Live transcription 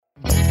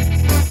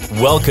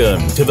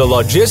Welcome to the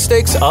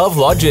Logistics of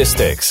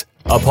Logistics,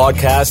 a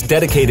podcast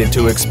dedicated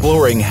to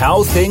exploring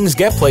how things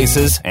get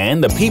places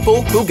and the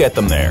people who get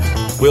them there.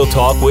 We'll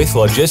talk with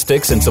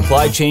logistics and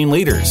supply chain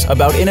leaders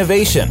about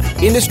innovation,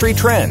 industry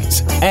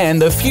trends,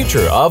 and the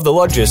future of the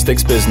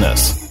logistics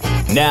business.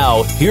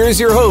 Now, here's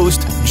your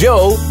host,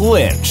 Joe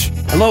Lynch.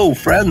 Hello,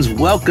 friends.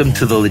 Welcome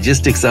to the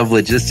Logistics of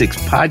Logistics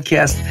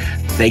podcast.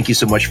 Thank you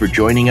so much for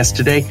joining us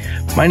today.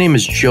 My name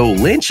is Joe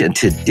Lynch, and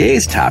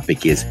today's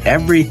topic is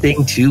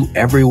everything to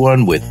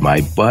everyone with my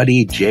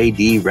buddy,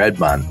 JD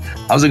Redmon.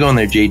 How's it going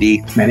there,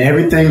 JD? Man,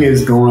 everything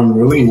is going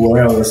really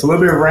well. It's a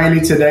little bit rainy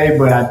today,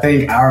 but I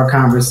think our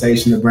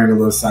conversation will bring a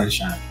little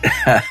sunshine.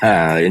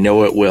 I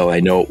know it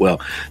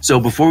will. So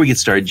before we get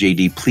started,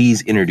 JD,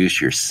 please introduce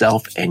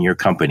yourself and your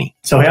company.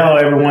 So hello,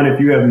 everyone. If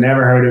you have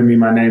never heard of me,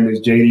 my name is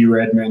JD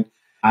Redmon.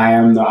 I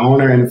am the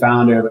owner and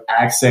founder of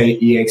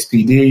Axay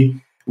EXPD.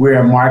 We're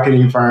a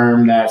marketing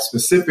firm that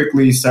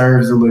specifically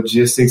serves the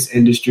logistics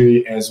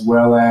industry as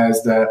well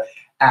as the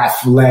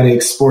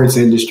athletic sports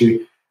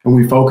industry. And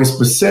we focus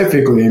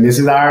specifically, and this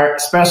is our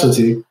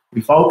specialty,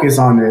 we focus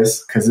on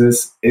this because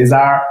this is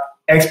our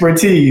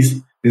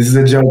expertise. This is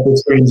a joke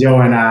between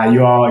Joe and I.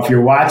 You all, if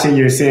you're watching,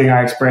 you're seeing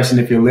our expression.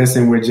 If you're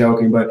listening, we're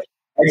joking. But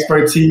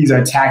expertise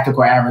are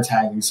tactical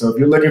advertising. So if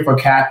you're looking for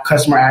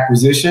customer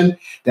acquisition,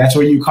 that's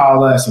where you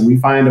call us. And we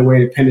find a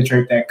way to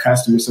penetrate that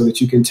customer so that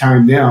you can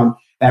turn them,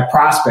 that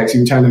prospects,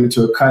 you can turn them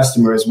into a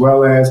customer, as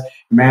well as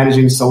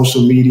managing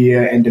social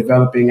media and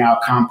developing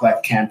out complex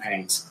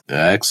campaigns.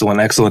 Excellent.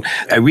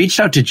 I reached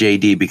out to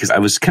JD because I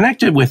was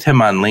connected with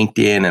him on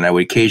LinkedIn, and I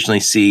would occasionally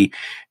see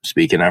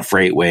speaking on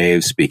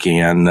FreightWaves,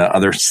 speaking on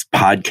other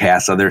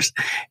podcasts,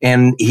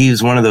 and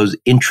he's one of those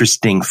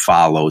interesting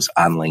follows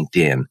on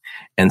LinkedIn.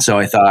 And so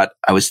I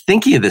was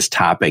thinking of this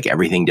topic,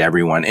 everything to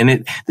everyone.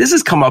 And this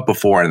has come up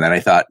before. And then I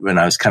thought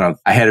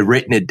I had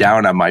written it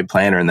down on my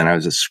planner, and then I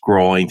was just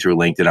scrolling through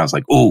LinkedIn. I was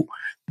like, oh,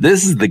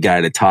 this is the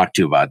guy to talk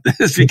to about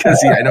this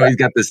because I know he's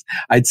got this.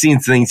 I'd seen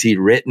things he'd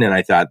written, and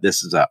I thought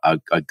this is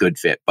a good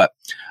fit. But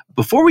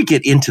before we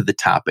get into the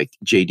topic,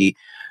 JD,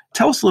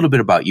 tell us a little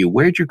bit about you.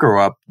 Where'd you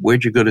grow up?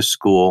 Where'd you go to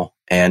school?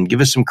 And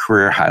give us some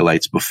career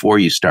highlights before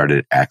you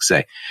started at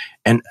Axay.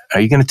 And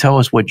are you going to tell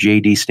us what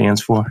JD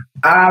stands for?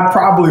 I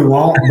probably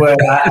won't, but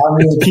I'm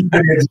going to keep it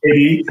at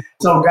JD.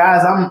 So,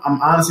 guys,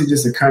 I'm honestly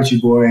just a country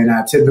boy, and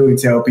I typically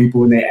tell people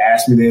when they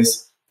ask me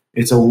this,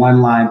 it's a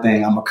one-line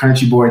thing. I'm a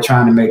country boy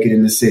trying to make it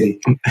in the city.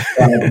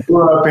 I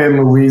grew up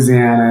in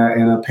Louisiana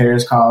in a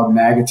parish called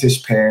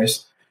Natchitoches Parish.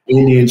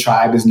 Indian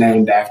tribe is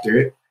named after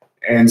it.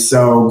 And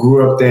so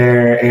grew up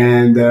there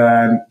in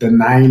the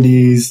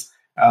 90s.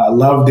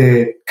 Loved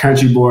it.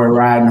 Country boy,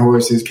 riding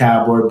horses,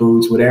 cowboy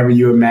boots, whatever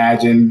you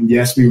imagine.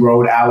 Yes, we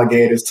rode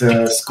alligators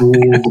to school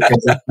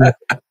because that's what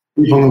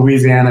people in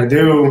Louisiana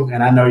do.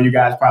 And I know you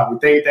guys probably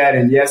think that.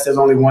 And yes, there's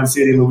only one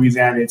city in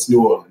Louisiana. It's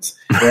New Orleans.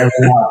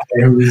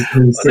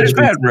 There's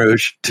Baton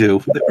Rouge,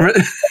 too.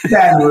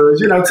 Baton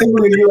Rouge.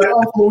 Typically you're like,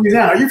 oh,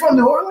 Louisiana. Are you from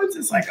New Orleans?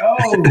 It's like,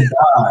 oh,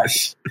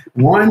 gosh.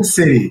 One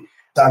city.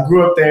 So I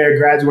grew up there,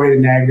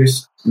 graduated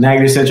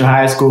Natchitoches Central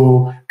High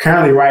School.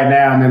 Currently, right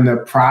now, I'm in the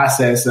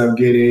process of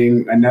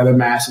getting another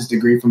master's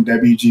degree from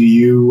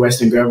WGU,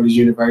 Western Governors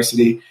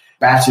University,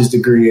 bachelor's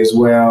degree as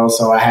well.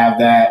 So I have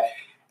that.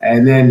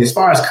 And then as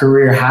far as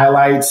career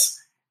highlights,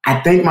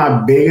 I think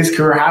my biggest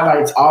career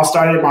highlights all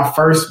started at my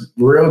first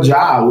real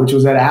job, which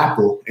was at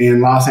Apple in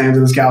Los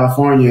Angeles,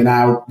 California. And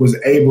I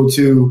was able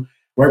to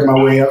work my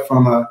way up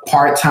from a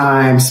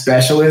part-time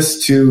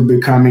specialist to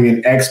becoming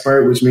an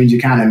expert, which means you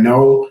kind of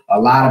know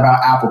a lot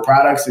about Apple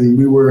products. And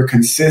we were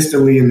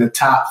consistently in the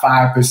top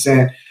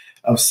 5%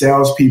 of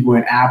salespeople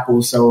in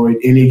Apple. So at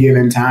any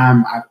given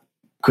time, I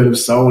could have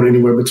sold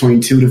anywhere between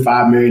 $2 to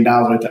 $5 million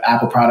worth of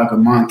Apple product a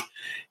month.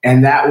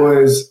 And that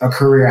was a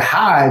career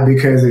high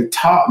because it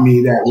taught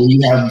me that when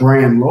you have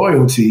brand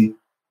loyalty,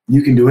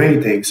 you can do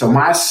anything. So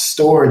my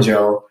store,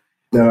 Joe,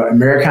 the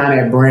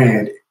Americana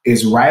brand,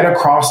 is right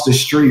across the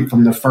street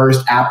from the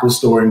first Apple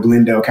store in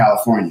Glendale,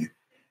 California.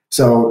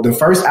 So the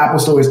first Apple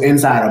store is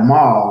inside a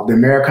mall. The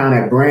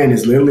Americana brand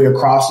is literally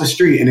across the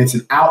street, and it's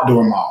an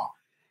outdoor mall.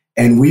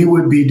 And we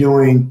would be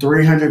doing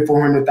 $300,000,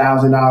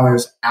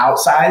 $400,000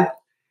 outside.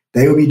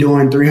 They would be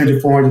doing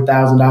 $300,000,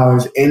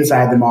 $400,000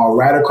 inside the mall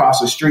right across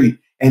the street.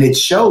 And it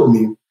showed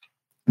me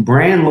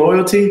brand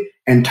loyalty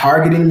and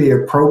targeting the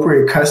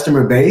appropriate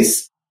customer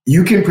base.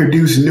 You can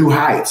produce new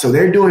heights. So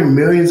they're doing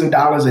millions of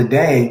dollars a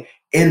day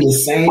in the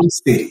same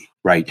city.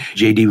 Right.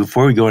 JD,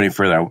 before we go any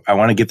further, I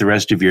want to get the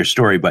rest of your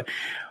story, but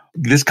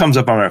this comes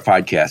up on our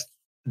podcast.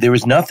 There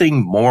was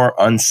nothing more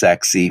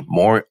unsexy,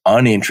 more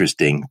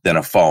uninteresting than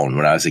a phone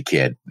when I was a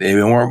kid. They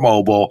weren't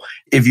mobile.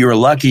 If you were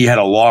lucky, you had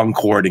a long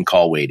cord and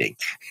call waiting,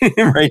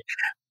 right?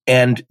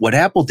 And what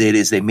Apple did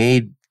is they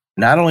made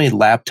not only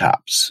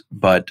laptops,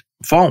 but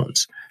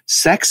phones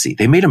sexy.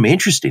 They made them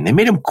interesting. They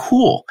made them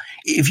cool.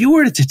 If you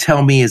were to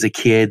tell me as a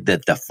kid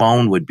that the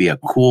phone would be a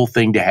cool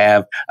thing to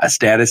have, a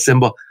status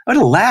symbol, I would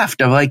have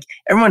laughed. I'm like,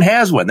 everyone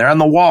has one. They're on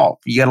the wall.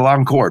 You got a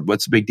long cord.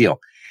 What's the big deal?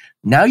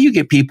 Now you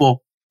get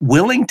people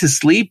willing to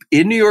sleep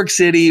in New York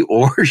City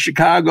or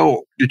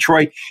Chicago,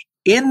 Detroit,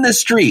 in the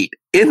street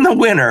in the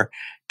winter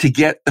to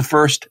get the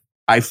first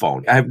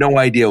iPhone. I have no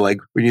idea. Like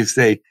when you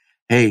say,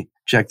 hey,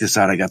 check this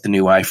out. I got the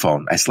new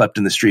iPhone. I slept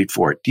in the street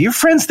for it. Do your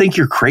friends think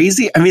you're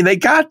crazy? I mean, they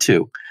got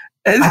to.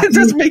 It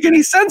doesn't make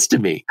any sense to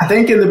me. I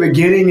think in the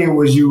beginning it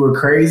was you were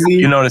crazy.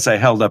 You notice I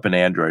held up an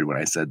Android when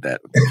I said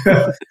that.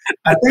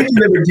 I think in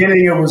the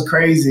beginning it was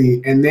crazy.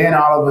 And then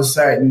all of a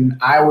sudden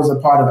I was a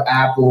part of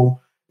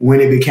Apple when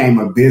it became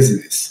a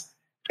business.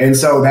 And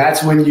so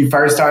that's when you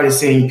first started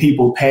seeing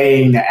people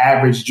paying the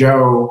average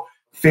Joe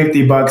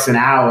 $50 an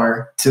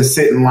hour to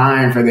sit in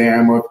line for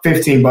them, or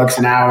 $15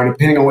 an hour,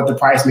 depending on what the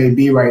price may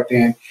be right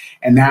then.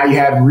 And now you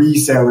have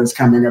resellers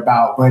coming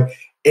about. But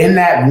in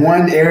that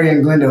one area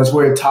in Glendale is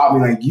where it taught me,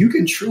 like, you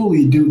can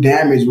truly do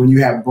damage when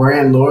you have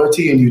brand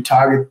loyalty and you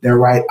target the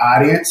right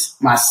audience.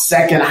 My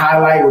second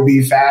highlight would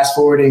be fast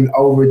forwarding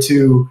over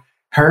to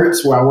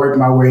Hertz, where I worked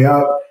my way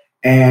up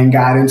and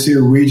got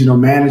into regional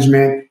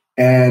management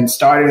and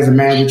started as a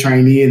manager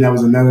trainee. And that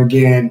was another,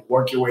 again,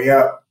 work your way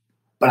up.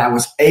 But I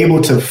was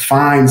able to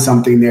find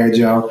something there,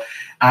 Joe.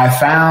 I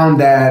found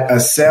that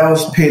a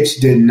sales pitch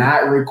did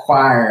not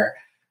require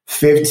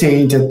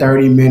 15 to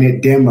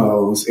 30-minute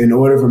demos in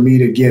order for me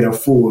to get a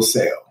full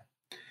sale.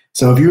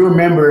 So if you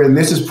remember, and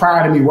this is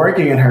prior to me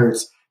working at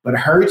Hertz, but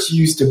Hertz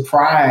used to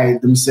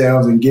pride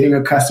themselves in getting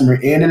a customer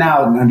in and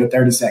out in under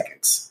 30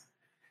 seconds.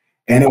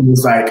 And it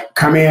was like,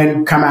 come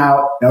in, come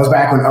out. That was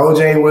back when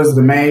OJ was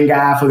the main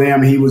guy for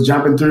them. He was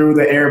jumping through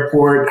the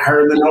airport,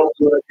 hurling over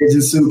luggage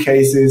and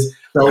suitcases.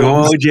 So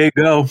go, OJ,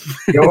 go.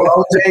 Go,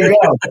 OJ, go.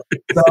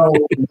 So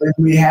when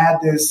we had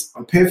this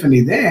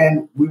epiphany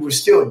then, we were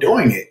still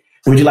doing it.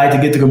 Would you like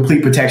to get the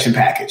complete protection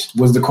package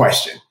was the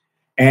question.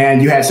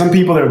 And you had some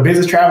people that were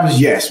business travelers,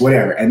 yes,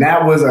 whatever. And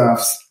that was a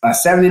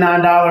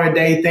 $79 a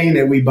day thing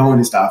that we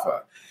bonused off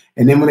of.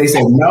 And then when they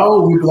said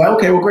no, we'd be like,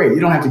 okay, well, great. You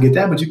don't have to get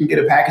that, but you can get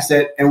a package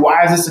that. And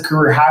why is this a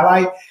career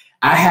highlight?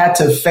 I had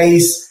to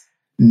face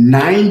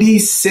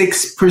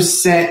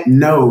 96%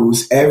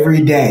 no's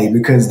every day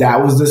because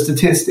that was the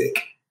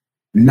statistic.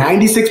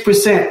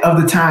 96% of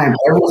the time,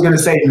 everyone's going to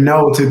say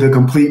no to the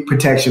complete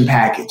protection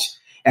package.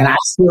 And I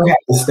still had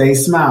to stay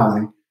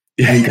smiling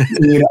and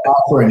continue to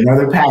offer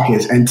another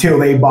package until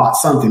they bought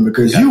something,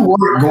 because you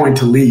weren't going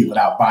to leave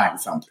without buying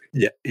something.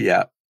 Yeah.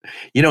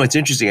 You know, it's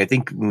interesting. I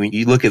think when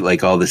you look at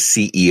like all the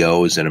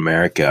CEOs in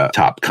America,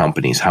 top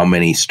companies, how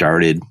many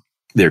started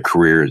their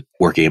career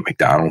working at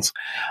McDonald's?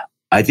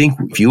 I think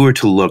if you were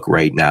to look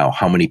right now,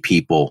 how many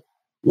people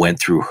went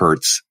through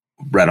Hertz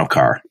rental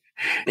car?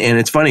 And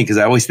it's funny because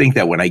I always think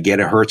that when I get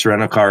a Hertz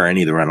rental car or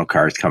any of the rental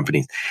cars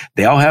companies,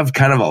 they all have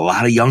kind of a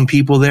lot of young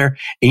people there.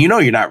 And you know,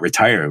 you're not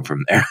retiring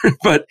from there,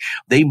 but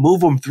they move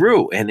them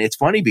through. And it's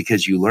funny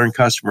because you learn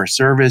customer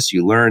service,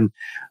 you learn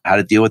how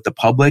to deal with the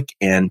public.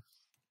 And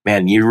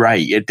man, you're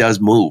right. It does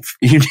move.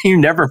 You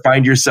never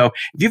find yourself,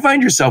 if you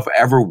find yourself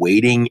ever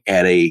waiting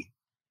at a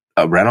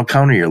rental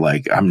counter, you're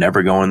like, I'm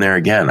never going there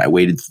again. I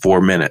waited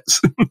 4 minutes.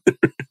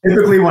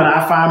 Typically, when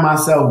I find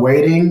myself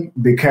waiting,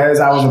 because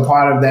I was a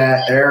part of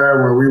that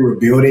era where we were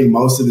building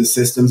most of the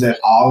systems that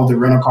all of the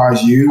rental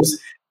cars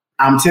use,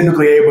 I'm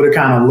typically able to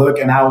kind of look,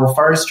 and I will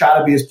first try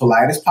to be as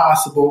polite as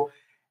possible.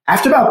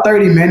 After about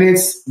 30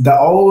 minutes, the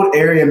old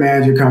area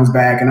manager comes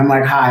back and I'm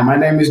like, hi, my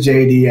name is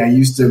JD. I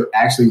used to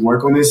actually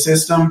work on this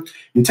system.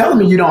 You're telling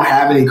me you don't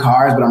have any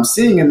cars, but I'm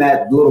seeing in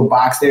that little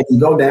box there, if you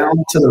go down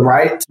to the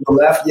right, to the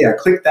left, yeah,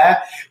 click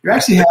that. You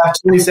actually have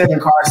 27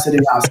 cars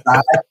sitting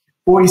outside,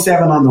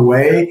 47 on the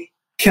way.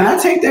 Can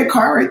I take that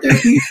car right there,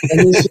 please?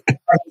 And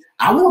like,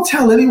 I won't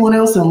tell anyone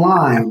else in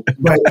line,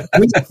 but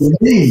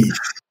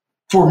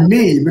for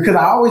me, because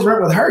I always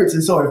rent with Hertz.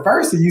 And so at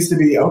first it used to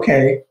be,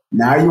 okay,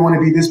 now you want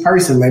to be this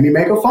person. Let me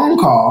make a phone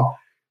call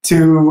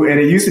to, and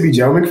it used to be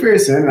Joe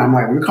McPherson. And I'm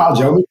like, we call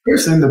Joe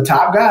McPherson the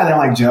top guy. They're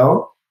like,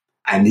 Joe,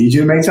 I need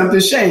you to make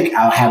something shake.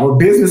 I'll have a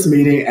business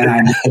meeting and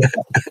I need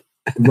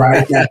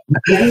right now.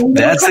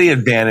 That's the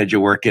advantage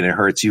of working at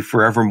Hertz. You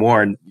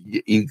forevermore, and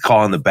you call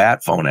on the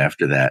bat phone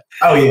after that.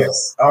 Oh,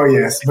 yes.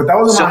 But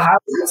those are my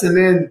highlights. And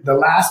then the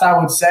last I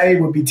would say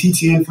would be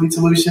TTN Fleet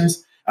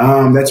Solutions.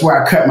 That's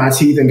where I cut my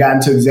teeth and got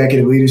into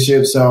executive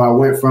leadership. So I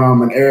went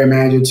from an area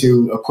manager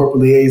to a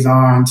corporate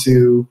liaison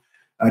to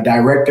a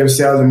director of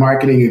sales and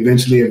marketing,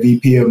 eventually a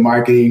VP of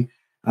marketing,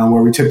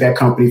 where we took that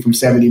company from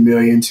 70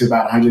 million to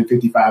about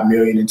 155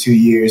 million in 2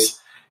 years.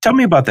 Tell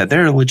me about that.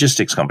 They're a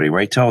logistics company,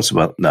 right? Tell us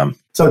about them.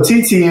 So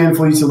TTN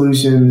Fleet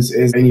Solutions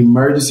is an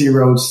emergency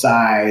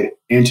roadside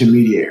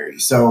intermediary.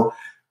 So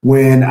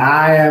when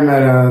I am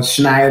at a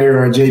Schneider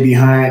or a JB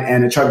Hunt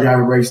and a truck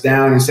driver breaks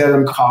down, instead of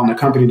them calling the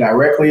company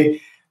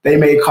directly, they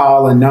may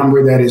call a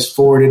number that is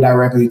forwarded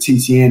directly to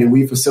TTN, and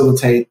we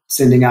facilitate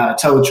sending out a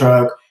tow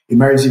truck,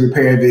 emergency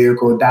repair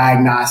vehicle,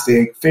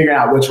 diagnostic, figuring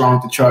out what's wrong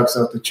with the truck.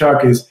 So if the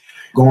truck is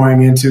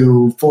going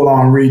into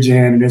full-on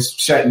regen and it's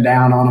shutting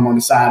down on them on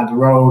the side of the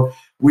road,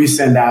 we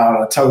send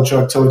out a tow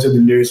truck, tow it to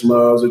the nearest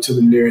Lowe's or to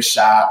the nearest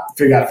shop,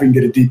 figure out if we can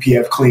get a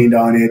DPF cleaned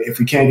on it. If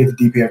we can't get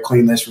the DPF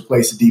cleaned, let's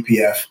replace the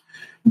DPF,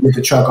 get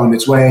the truck on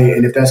its way.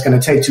 And if that's going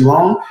to take too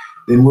long,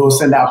 then we'll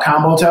send out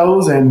combo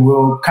tows and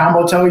we'll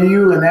combo tow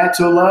you and that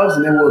to a Love's,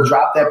 and then we'll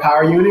drop that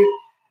power unit,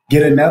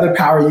 get another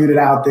power unit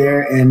out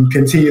there, and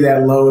continue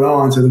that load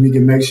on so that we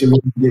can make sure we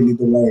can get any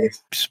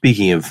delays.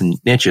 Speaking of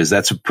niches,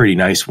 that's a pretty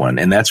nice one.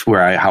 And that's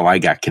where how I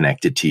got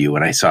connected to you.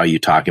 And I saw you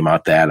talking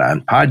about that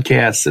on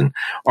podcasts and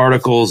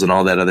articles and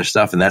all that other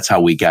stuff. And that's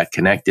how we got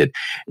connected,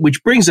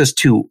 which brings us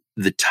to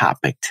the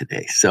topic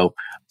today. So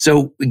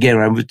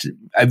again,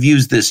 I've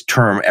used this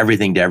term,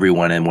 everything to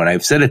everyone. And when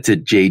I've said it to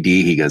JD,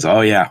 he goes,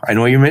 oh yeah, I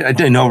know I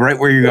know right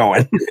where you're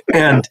going.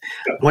 And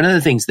one of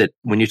the things that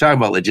when you're talking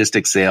about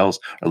logistics sales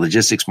or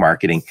logistics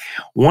marketing,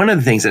 one of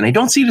the things, and I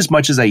don't see it as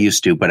much as I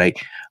used to, but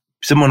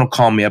someone will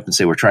call me up and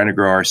say, we're trying to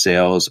grow our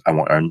sales. I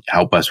want to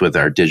help us with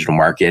our digital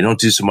marketing. I don't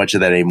do so much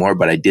of that anymore,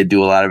 but I did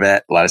do a lot of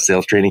that, a lot of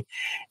sales training.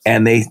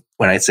 And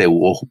when I say,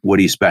 well, what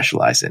do you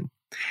specialize in?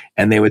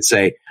 And they would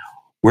say,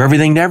 we're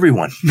everything to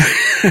everyone.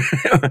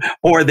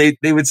 Or they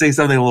would say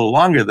something a little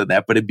longer than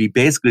that, but it'd be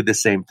basically the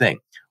same thing.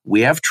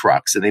 We have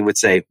trucks, and they would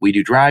say, we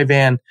do dry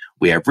van,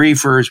 we have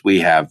reefers,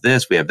 we have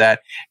this, we have that.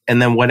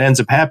 And then what ends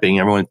up happening,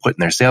 everyone putting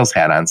their sales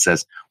hat on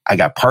says, I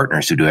got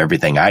partners who do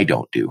everything I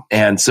don't do.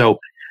 And so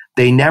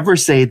they never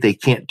say they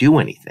can't do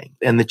anything.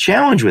 And the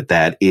challenge with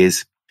that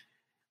is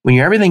when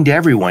you're everything to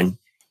everyone,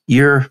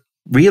 you're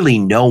really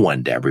no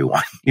one to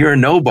everyone. You're a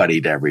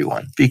nobody to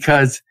everyone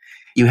because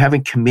you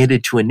haven't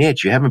committed to a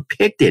niche. You haven't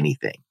picked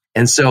anything.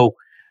 And so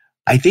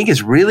I think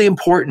it's really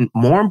important,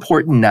 more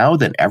important now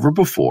than ever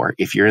before,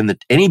 if you're in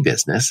any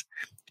business,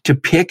 to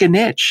pick a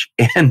niche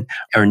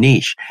or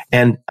niche.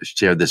 And I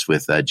shared this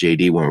with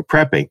JD when we were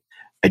prepping.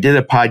 I did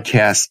a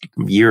podcast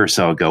a year or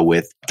so ago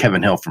with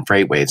Kevin Hill from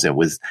FreightWaves. It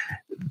was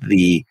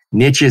the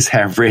niches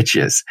have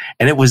riches.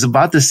 And it was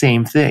about the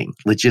same thing,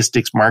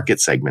 logistics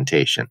market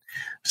segmentation.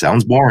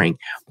 Sounds boring,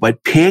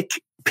 but pick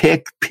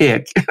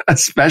a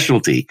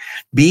specialty.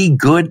 Be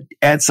good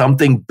at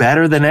something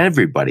better than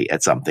everybody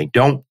at something.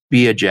 Don't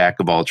be a jack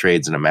of all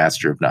trades and a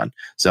master of none.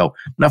 So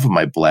enough of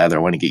my blather.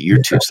 I want to get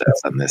your 2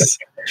 cents on this,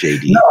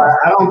 JD. No,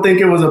 I don't think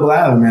it was a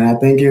blather, man. I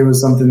think it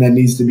was something that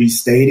needs to be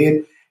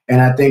stated.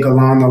 And I think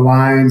along the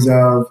lines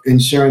of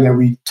ensuring that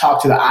we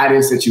talk to the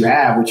audience that you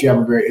have, which you have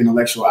a very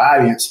intellectual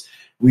audience,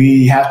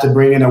 we have to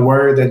bring in a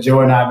word that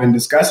Joe and I have been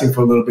discussing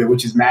for a little bit,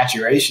 which is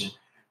maturation.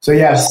 So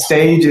you have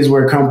stages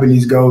where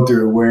companies go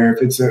through where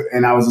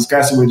and I was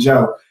discussing with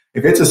Joe,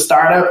 if it's a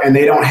startup and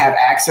they don't have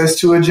access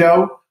to a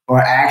Joe or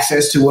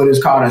access to what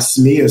is called a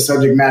SME, a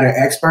subject matter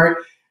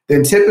expert,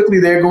 then typically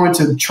they're going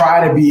to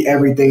try to be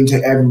everything to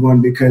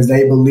everyone because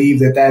they believe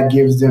that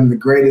gives them the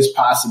greatest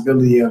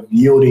possibility of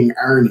yielding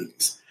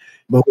earnings.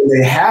 But when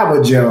they have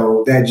a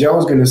Joe, that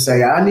Joe's going to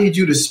say, I need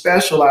you to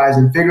specialize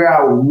and figure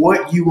out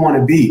what you want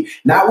to be.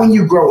 Not when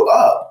you grow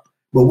up,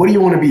 but what do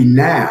you want to be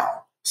now?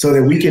 So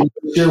that we can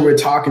make sure we're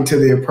talking to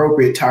the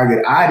appropriate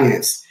target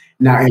audience.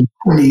 Now, in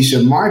niche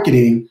of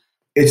marketing,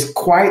 it's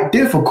quite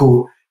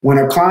difficult when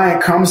a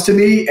client comes to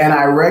me and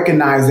I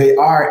recognize they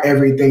are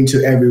everything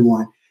to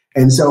everyone.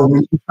 And so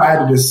when you try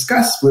to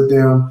discuss with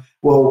them,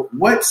 well,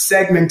 what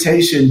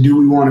segmentation do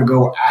we want to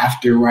go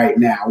after right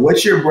now?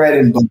 What's your bread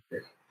and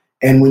butter?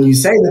 And when you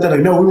say that, they're like,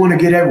 no, we want to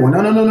get everyone.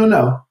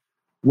 No.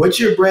 What's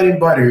your bread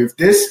and butter? If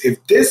this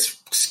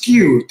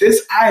SKU, if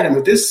this item,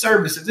 if this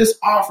service, if this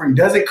offering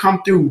doesn't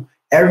come through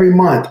every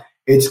month,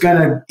 it's going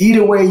to eat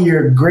away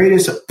your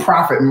greatest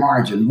profit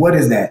margin. What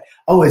is that?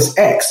 Oh, it's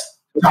X.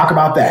 Talk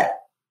about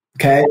that.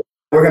 Okay.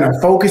 We're going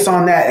to focus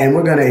on that and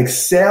we're going to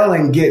excel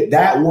and get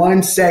that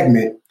one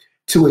segment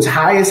to its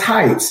highest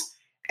heights.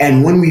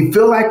 And when we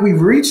feel like we've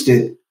reached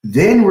it,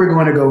 then we're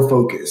going to go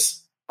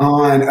focus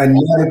on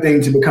another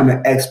thing to become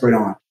an expert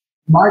on.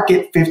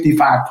 Market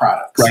 55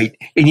 products. Right.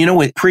 And you know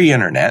what?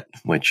 Pre-internet,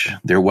 which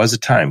there was a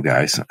time,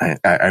 guys,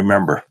 I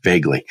remember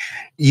vaguely,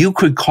 you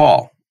could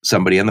call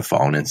somebody on the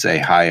phone and say,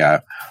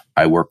 hi,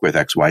 I work with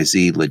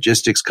XYZ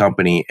logistics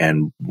company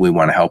and we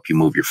want to help you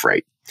move your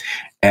freight.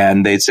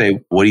 And they'd say,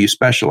 what do you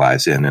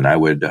specialize in? And I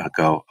would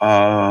go,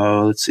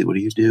 let's see, what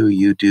do you do?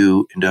 You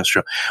do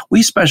industrial.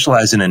 We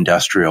specialize in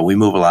industrial. We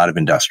move a lot of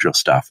industrial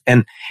stuff.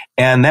 And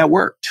that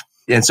worked.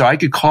 And so I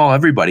could call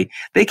everybody.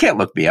 They can't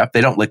look me up.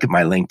 They don't look at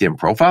my LinkedIn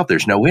profile.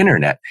 There's no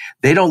internet.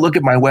 They don't look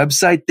at my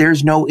website.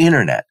 There's no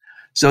internet.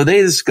 So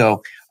they just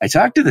go, I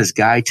talked to this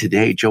guy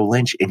today, Joe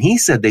Lynch, and he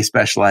said they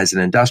specialize in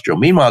industrial.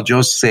 Meanwhile,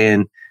 Joe's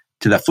saying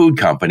to the food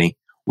company,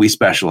 we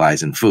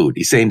specialize in food.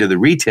 He's saying to the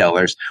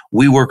retailers,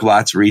 we work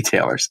lots of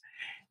retailers.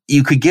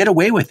 You could get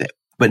away with it.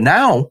 But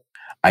now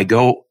I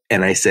go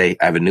and I say,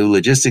 I have a new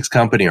logistics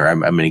company or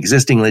I'm an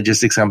existing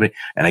logistics company.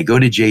 And I go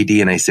to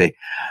JD and I say,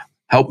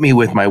 help me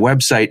with my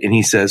website. And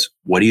he says,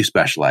 what do you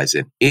specialize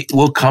in? It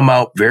will come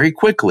out very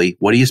quickly.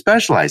 What do you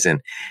specialize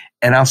in?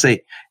 And I'll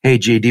say, hey,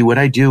 JD, what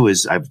I do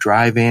is I have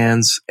dry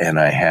vans and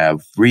I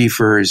have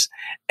reefers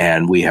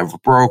and we have a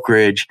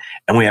brokerage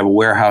and we have a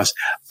warehouse.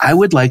 I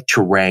would like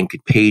to rank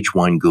page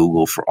 1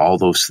 Google for all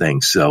those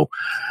things. So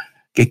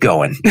get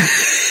going.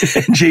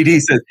 JD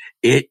says,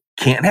 it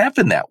can't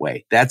happen that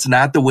way. That's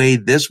not the way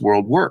this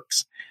world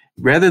works.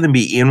 Rather than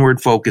be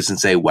inward focused and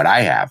say what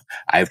I have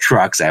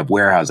trucks, I have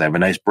warehouse, I have a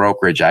nice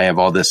brokerage, I have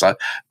all this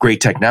great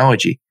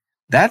technology.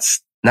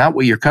 That's not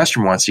what your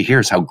customer wants to hear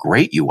is how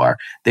great you are.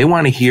 They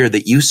want to hear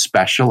that you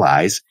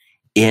specialize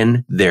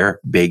in their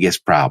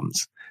biggest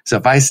problems. So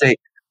if I say,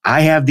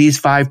 I have these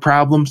 5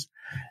 problems,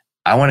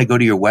 I want to go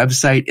to your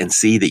website and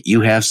see that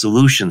you have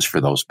solutions for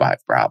those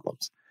 5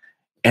 problems.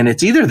 And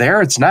it's either there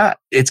or it's not.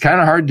 It's kind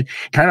of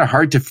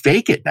hard to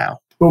fake it now.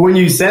 But when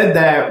you said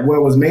that,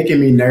 what was making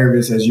me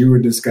nervous as you were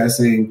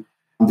discussing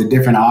the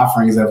different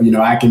offerings of,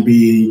 I can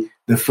be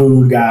the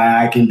food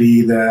guy, I can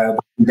be the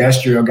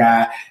industrial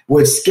guy.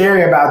 What's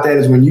scary about that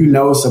is when you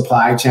know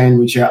supply chain,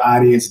 which your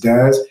audience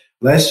does,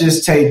 let's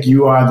just take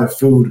you are the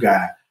food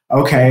guy.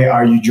 Okay,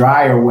 are you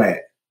dry or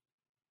wet?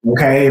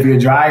 Okay, if you're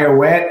dry or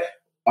wet,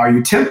 are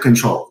you temp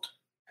controlled?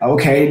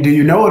 Okay, do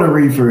you know what a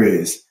reefer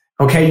is?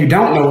 Okay, you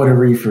don't know what a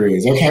reefer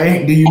is.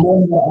 Okay, do you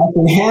know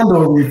how to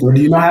handle a reefer?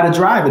 Do you know how to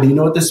drive it? Do you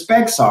know what the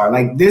specs are?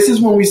 Like, this is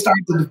when we start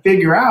to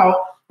figure out,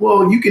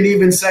 well, you can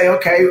even say,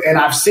 okay, and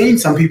I've seen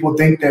some people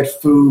think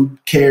that food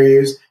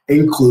carriers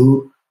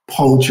include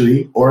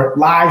poultry or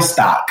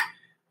livestock,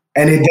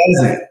 and it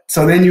doesn't.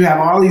 So then you have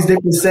all these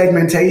different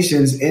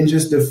segmentations in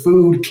just the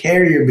food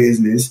carrier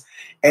business,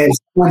 and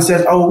someone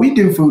says, oh, we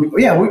do food.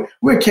 Yeah,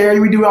 we're a carrier,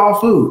 we do all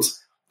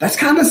foods. That's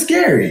kind of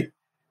scary.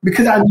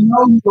 Because I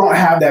know you don't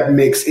have that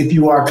mix if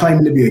you are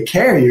claiming to be a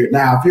carrier.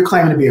 Now, if you're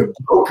claiming to be a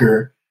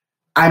broker,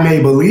 I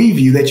may believe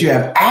you that you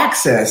have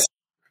access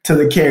to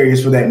the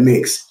carriers for that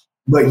mix.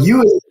 But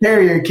you as a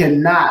carrier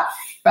cannot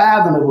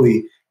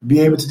fathomably be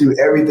able to do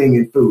everything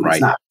in food. Right.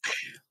 It's not.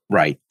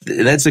 Right.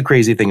 That's the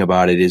crazy thing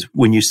about it is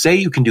when you say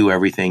you can do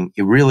everything,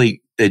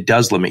 it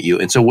does limit you.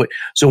 And so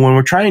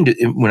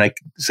when I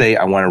say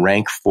I want to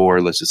rank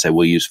for, let's just say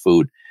we'll use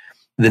food,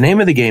 the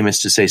name of the game is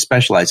to say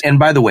specialize. And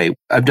by the way,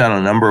 I've done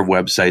a number of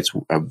websites.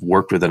 I've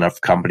worked with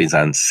enough companies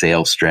on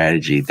sales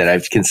strategy that I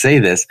can say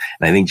this.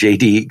 And I think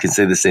JD can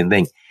say the same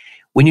thing.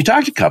 When you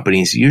talk to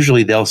companies,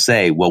 usually they'll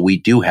say, well, we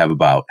do have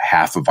about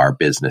half of our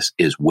business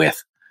is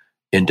with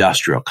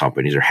industrial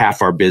companies, or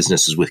half our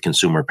business is with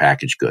consumer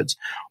packaged goods,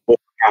 or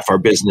half our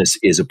business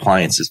is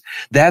appliances.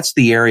 That's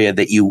the area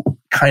that you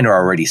kind of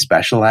already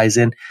specialize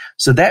in.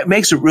 So that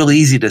makes it really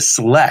easy to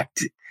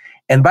select.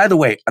 And by the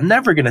way, I'm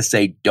never going to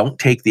say don't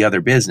take the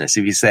other business.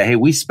 If you say, hey,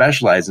 we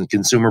specialize in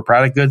consumer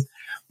product goods,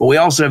 but we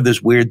also have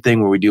this weird thing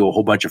where we do a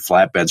whole bunch of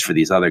flatbeds for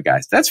these other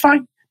guys. That's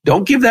fine.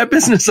 Don't give that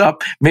business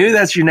up. Maybe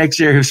that's your next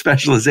area of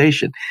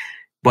specialization.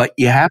 But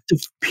you have to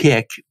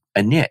pick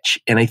a niche.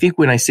 And I think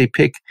when I say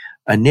pick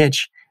a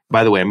niche,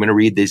 by the way, I'm going to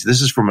read this. This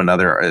is from an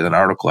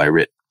article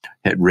I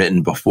had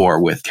written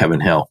before with Kevin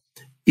Hill.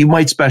 You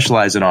might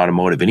specialize in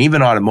automotive, and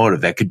even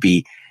automotive, that could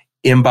be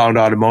inbound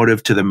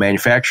automotive to the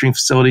manufacturing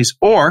facilities,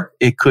 or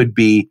it could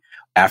be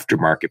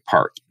aftermarket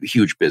parts,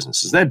 huge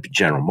businesses. That'd be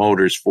General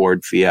Motors,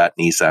 Ford, Fiat,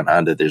 Nissan,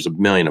 Honda. There's a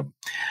million of,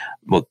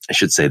 well, I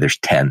should say there's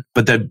 10,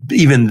 but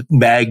even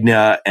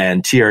Magna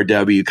and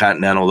TRW,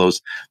 Continental,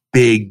 those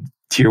big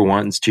tier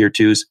 1s, tier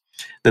 2s.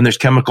 Then there's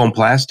chemical and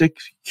plastic,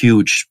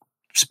 huge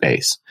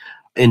space.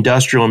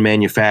 Industrial and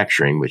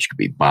manufacturing, which could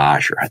be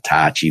Bosch or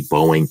Hitachi,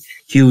 Boeing,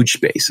 huge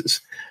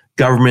spaces.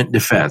 Government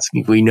defense.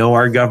 We know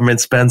our government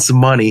spends some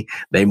money.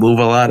 They move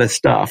a lot of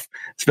stuff,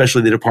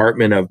 especially the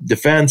Department of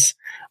Defense,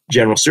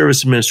 General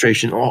Service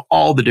Administration,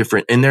 all the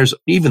different, and there's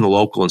even the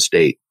local and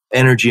state.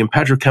 Energy and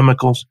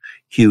petrochemicals,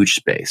 huge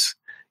space.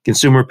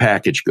 Consumer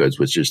packaged goods,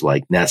 which is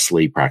like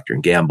Nestle, Procter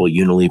 & Gamble,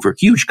 Unilever,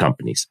 huge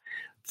companies.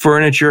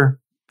 Furniture,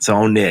 its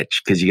own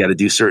niche, because you got to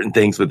do certain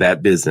things with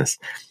that business.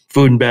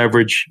 Food and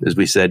beverage, as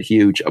we said,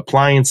 huge.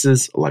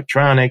 Appliances,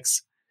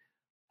 electronics,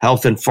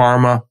 health and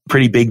pharma,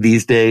 pretty big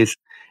these days.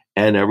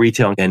 And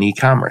retail and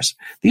e-commerce.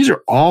 These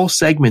are all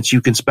segments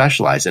you can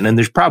specialize in. And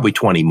there's probably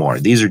 20 more.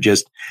 These are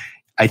just,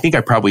 I think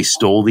I probably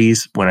stole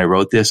these when I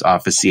wrote this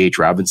off of C.H.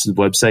 Robinson's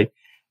website,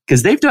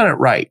 because they've done it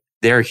right.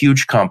 They're a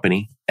huge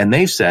company, and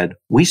they've said,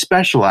 we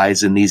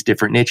specialize in these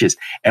different niches.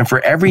 And for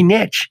every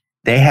niche,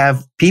 they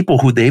have people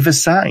who they've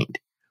assigned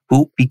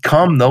who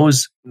become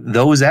those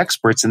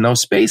experts in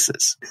those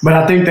spaces. But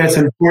I think that's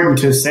important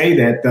to say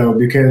that, though,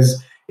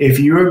 because if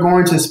you're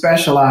going to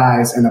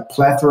specialize in a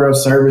plethora of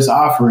service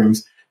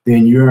offerings,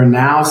 then you're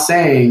now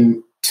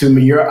saying to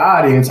your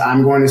audience,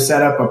 I'm going to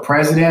set up a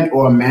president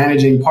or a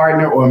managing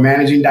partner or a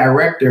managing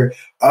director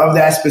of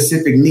that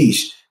specific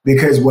niche.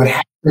 Because what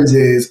happens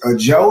is a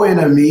Joe and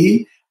a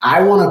me,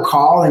 I want to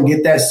call and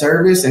get that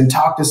service and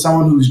talk to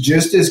someone who's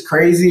just as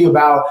crazy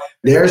about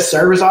their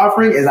service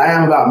offering as I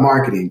am about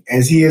marketing,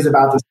 as he is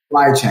about the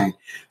supply chain.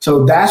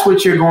 So that's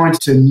what you're going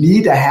to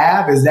need to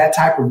have, is that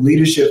type of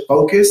leadership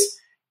focus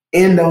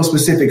in those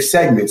specific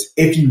segments.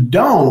 If you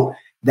don't,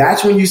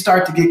 that's when you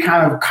start to get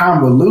kind of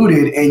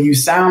convoluted and you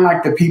sound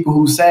like the people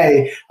who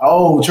say,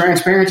 oh,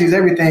 transparency is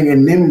everything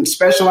and then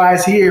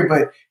specialize here.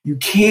 But you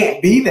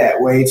can't be that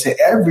way to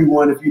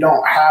everyone if you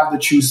don't have the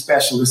true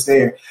specialist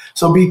there.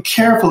 So be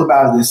careful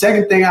about it. The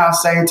second thing I'll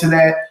say to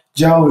that,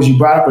 Joe, is you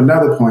brought up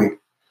another point.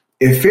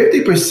 If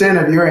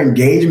 50% of your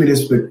engagement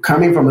is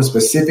coming from a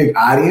specific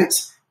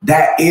audience,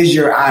 that is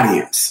your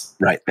audience.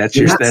 Right. That's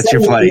your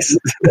place.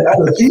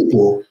 Other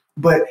people.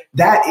 But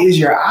that is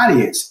your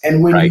audience.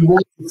 And when you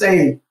want to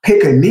say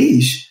pick a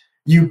niche,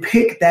 You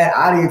pick that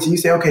audience and you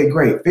say, okay,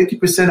 great.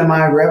 50% of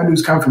my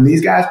revenues come from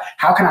these guys.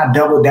 How can I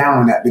double down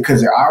on that?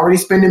 Because they're already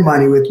spending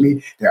money with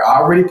me. They're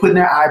already putting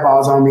their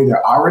eyeballs on me.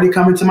 They're already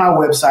coming to my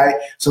website.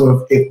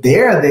 So if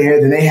they're there,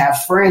 then they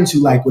have friends who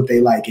like what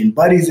they like and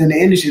buddies in the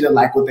industry that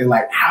like what they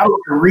like. How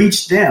to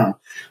reach them?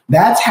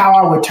 That's how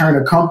I would turn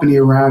a company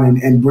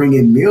around and bring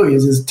in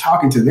millions, is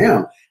talking to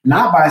them,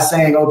 not by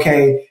saying,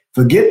 okay,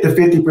 forget the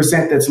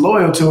 50% that's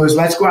loyal to us.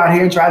 Let's go out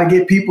here and try to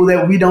get people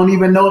that we don't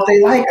even know if they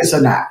like us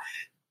or not.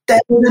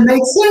 That doesn't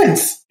make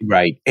sense.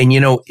 Right. And,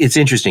 it's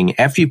interesting.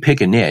 After you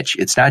pick a niche,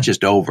 it's not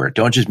just over.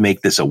 Don't just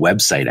make this a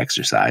website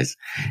exercise.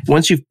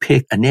 Once you've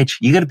picked a niche,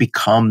 you got to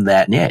become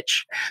that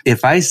niche.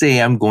 If I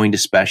say I'm going to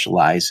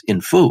specialize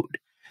in food,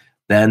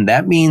 then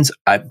that means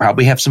I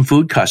probably have some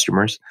food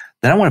customers.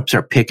 Then I want to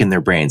start picking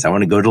their brains. I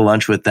want to go to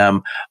lunch with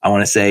them. I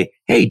want to say,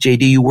 hey,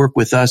 JD, you work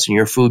with us and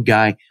you're a food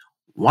guy.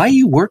 Why are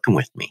you working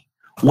with me?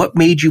 What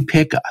made you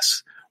pick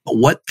us?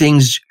 What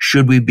things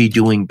should we be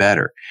doing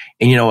better?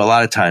 And, a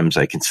lot of times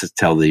I can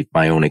tell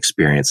my own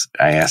experience.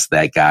 I ask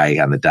that guy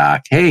on the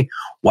dock, hey,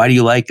 why do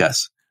you like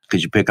us?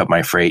 Because you pick up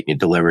my freight and you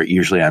deliver it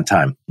usually on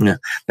time.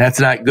 That's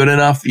not good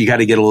enough. You got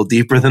to get a little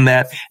deeper than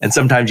that. And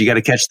sometimes you got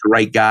to catch the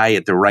right guy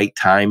at the right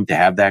time to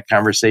have that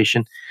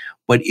conversation.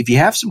 But if you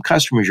have some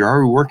customers you're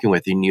already working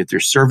with and they're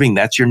serving,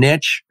 that's your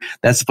niche,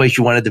 that's the place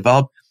you want to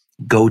develop,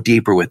 go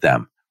deeper with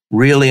them.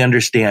 Really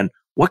understand,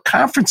 what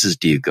conferences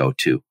do you go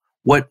to?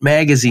 What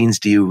magazines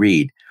do you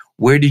read?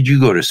 Where did you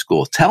go to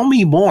school? Tell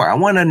me more. I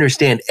want to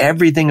understand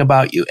everything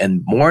about you.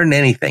 And more than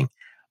anything,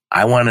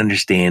 I want to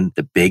understand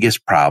the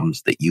biggest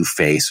problems that you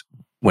face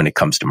when it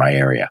comes to my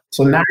area.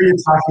 So now you're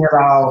talking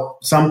about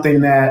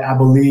something that I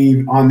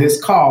believe on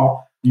this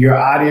call, your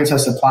audience are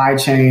supply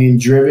chain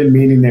driven,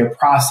 meaning they're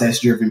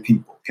process driven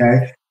people.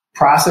 Okay.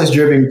 Process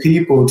driven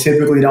people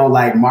typically don't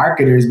like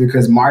marketers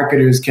because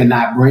marketers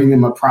cannot bring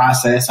them a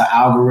process, an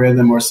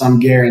algorithm, or some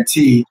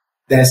guarantee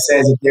that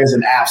says that there's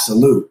an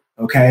absolute.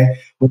 Okay.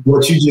 But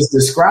what you just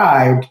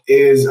described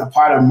is a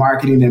part of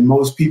marketing that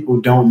most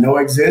people don't know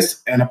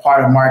exists, and a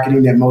part of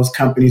marketing that most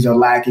companies are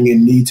lacking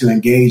and need to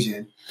engage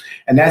in.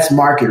 And that's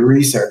market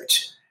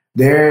research.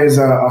 There is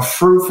a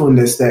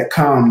fruitfulness that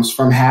comes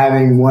from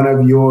having one of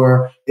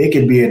it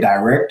could be a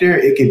director,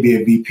 it could be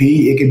a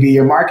VP, it could be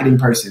your marketing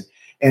person.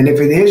 And if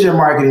it is your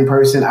marketing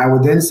person, I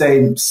would then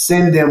say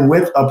send them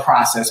with a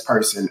process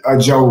person, a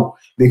Joe,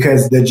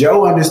 because the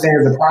Joe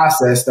understands the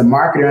process. The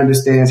marketer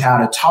understands how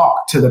to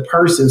talk to the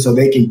person so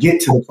they can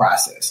get to the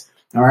process.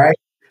 All right.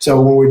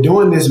 So when we're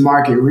doing this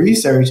market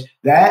research,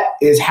 that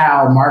is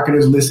how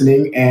marketers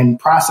listening and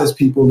process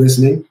people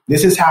listening,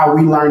 this is how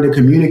we learn to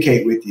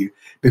communicate with you,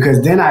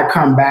 because then I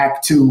come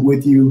back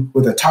with you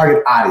with a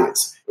target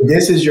audience.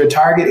 This is your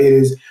target. It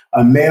is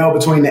a male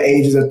between the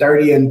ages of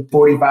 30 and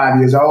 45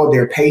 years old.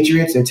 They're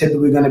patriots. They're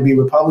typically going to be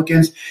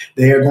Republicans.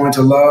 They are going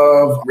to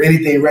love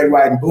anything red,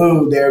 white, and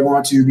blue. They're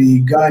going to be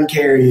gun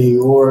carrying,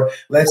 or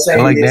let's say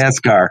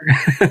NASCAR.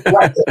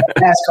 Right,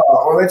 NASCAR.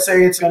 Or let's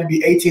say it's going to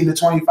be 18 to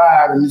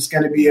 25 and it's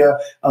going to be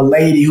a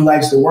lady who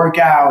likes to work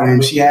out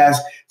and she has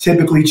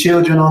typically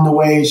children on the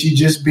way and she's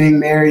just being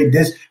married.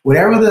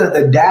 Whatever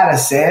the data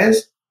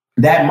says,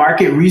 that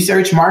market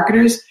research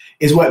marketers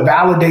is what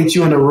validates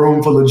you in a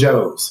room full of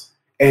Joes.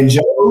 And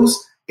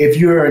Joes, if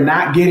you're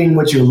not getting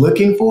what you're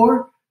looking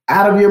for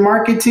out of your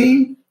market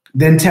team,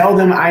 then tell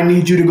them I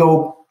need you to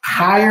go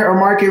hire a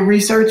market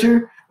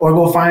researcher or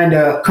go find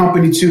a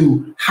company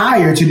to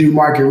hire to do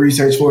market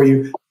research for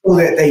you so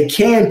that they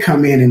can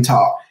come in and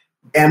talk.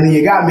 And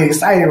you got me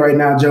excited right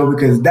now, Joe,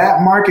 because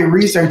that market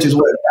research is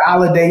what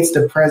validates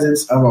the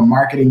presence of a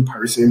marketing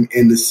person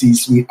in the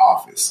C-suite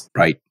office.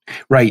 Right.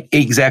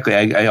 Exactly.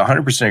 I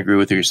 100% agree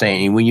with what you're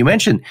saying. And when you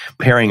mentioned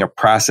pairing a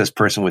process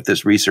person with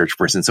this research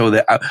person, so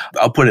that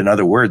I'll put in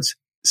other words,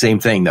 same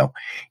thing though,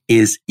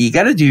 is you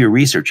got to do your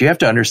research. You have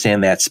to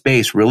understand that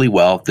space really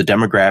well, the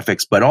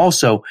demographics, but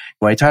also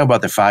when I talk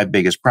about the 5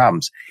 biggest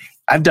problems,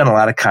 I've done a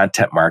lot of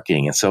content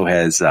marketing and so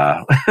has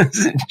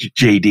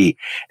JD.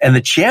 And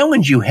the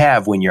challenge you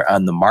have when you're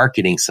on the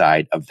marketing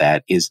side of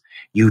that is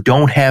you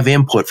don't have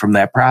input from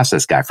that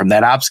process guy, from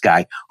that ops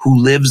guy who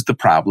lives the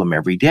problem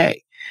every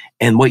day.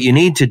 And what you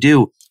need to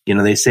do,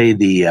 they say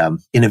the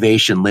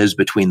innovation lives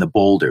between the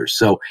boulders.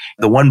 So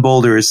the one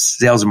boulder is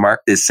sales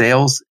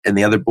and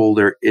the other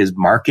boulder is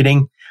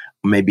marketing,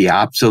 maybe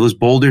ops. So those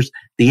boulders,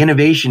 the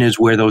innovation is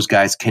where those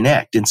guys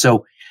connect. And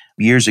so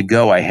years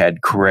ago, I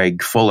had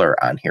Craig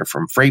Fuller on here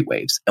from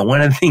FreightWaves. And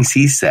one of the things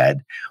he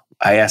said,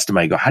 I asked him,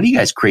 I go, how do you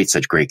guys create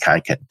such great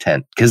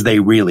content? Because they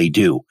really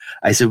do.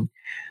 I said,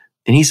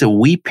 and he said,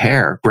 we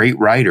pair great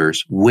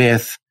writers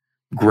with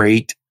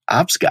great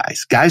ops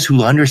guys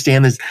who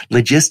understand this,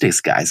 logistics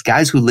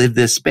guys who live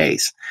this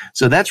space.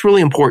 So that's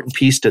really important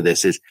piece to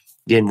this is,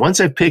 again,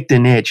 once I've picked a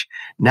niche,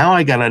 now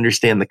I got to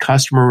understand the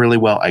customer really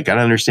well. I got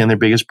to understand their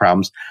biggest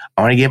problems.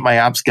 I want to get my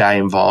ops guy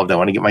involved. I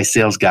want to get my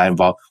sales guy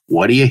involved.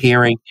 What are you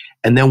hearing?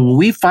 And then when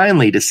we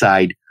finally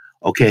decide,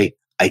 okay,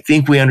 I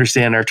think we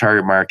understand our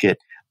target market.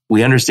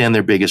 We understand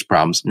their biggest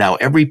problems. Now,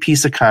 every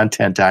piece of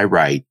content I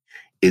write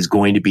is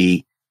going to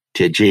be,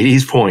 to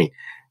JD's point,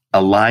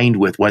 aligned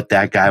with what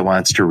that guy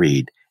wants to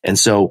read. And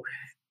so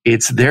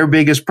it's their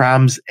biggest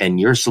problems and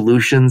your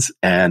solutions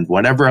and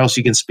whatever else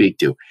you can speak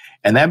to.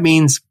 And that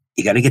means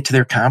you got to get to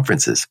their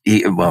conferences.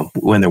 Well,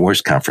 when they're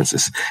worst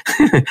conferences.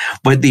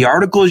 But the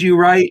articles you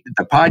write,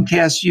 the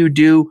podcasts you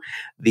do,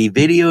 the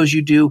videos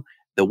you do,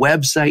 the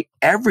website,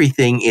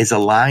 everything is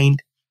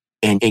aligned.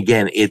 And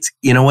again, it's,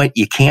 you know what?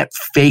 You can't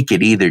fake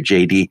it either,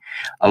 JD.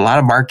 A lot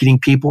of marketing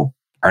people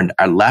are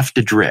left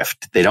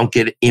adrift. They don't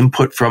get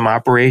input from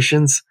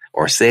operations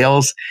or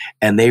sales,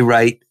 and they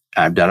write,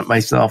 I've done it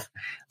myself,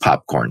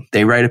 popcorn.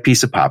 They write a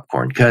piece of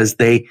popcorn because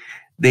they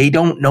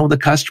don't know the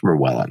customer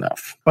well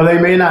enough. Or they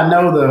may not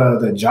know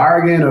the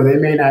jargon, or they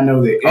may not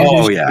know the industry.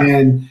 Oh, yeah.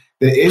 And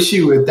the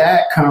issue with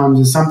that comes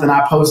is something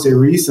I posted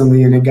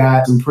recently, and it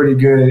got some pretty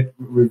good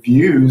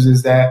reviews,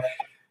 is that,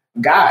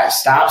 guys,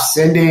 stop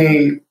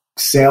sending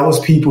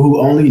salespeople who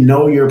only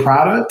know your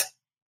product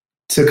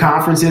to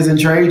conferences and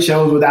trade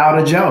shows without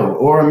a Joe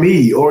or a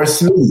me or a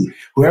Smee.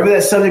 Whoever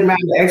that subject matter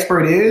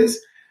expert is,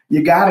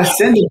 you got to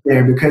send it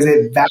there because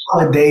it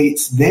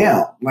validates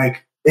them.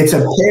 Like, it's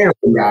a pair,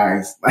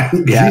 guys. Like,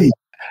 yeah.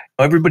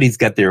 Everybody's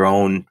got their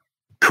own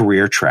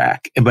career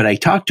track. But I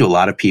talk to a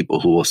lot of people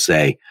who will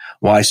say,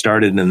 well, I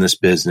started in this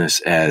business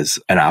as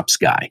an ops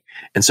guy,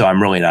 and so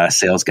I'm really not a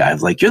sales guy. I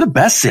was like, you're the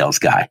best sales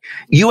guy.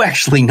 You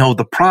actually know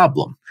the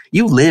problem.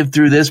 You lived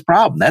through this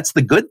problem. That's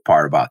the good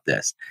part about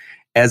this.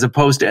 As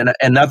opposed to,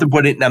 and not to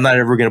put it, I'm not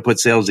ever going to put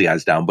sales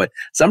guys down, but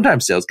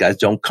sometimes sales guys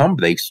don't come.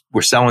 They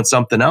were selling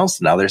something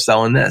else. Now they're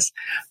selling this.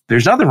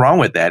 There's nothing wrong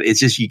with that. It's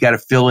just, you got to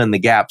fill in the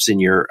gaps in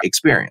your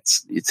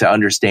experience to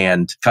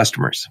understand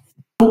customers.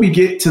 We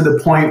get to the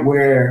point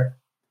where,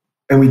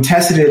 and we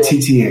tested it at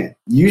TTN,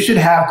 you should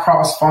have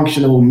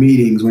cross-functional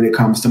meetings when it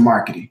comes to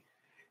marketing.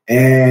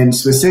 And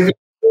specifically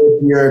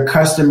with your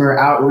customer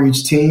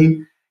outreach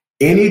team,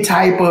 any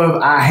type of,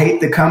 I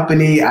hate the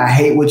company, I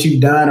hate what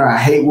you've done, or I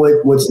hate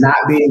what's not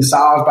being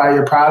solved by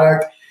your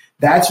product,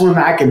 that's when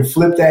I can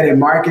flip that in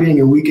marketing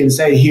and we can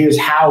say, here's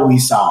how we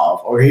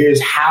solve, or here's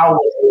how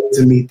we're able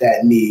to meet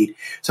that need.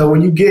 So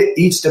when you get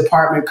each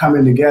department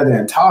coming together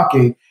and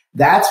talking,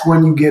 that's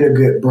when you get a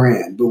good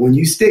brand. But when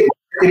you stick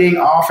marketing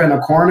off in a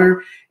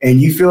corner and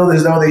you feel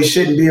as though they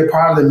shouldn't be a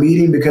part of the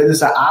meeting because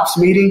it's an ops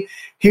meeting,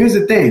 here's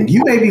the thing.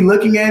 You may be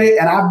looking at it,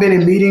 and I've been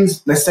in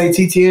meetings, let's say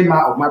TTN,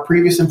 my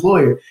previous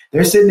employer,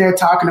 they're sitting there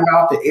talking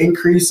about the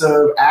increase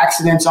of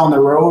accidents on the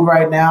road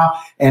right now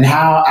and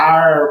how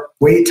our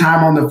wait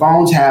time on the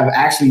phones have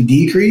actually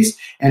decreased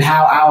and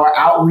how our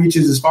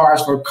outreaches as far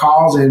as for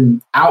calls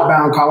and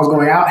outbound calls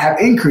going out have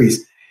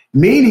increased.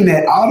 Meaning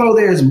that although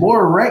there's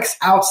more wrecks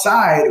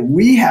outside,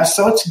 we have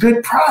such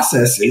good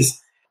processes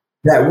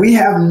that we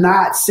have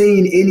not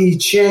seen any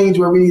change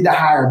where we need to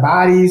hire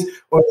bodies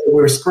or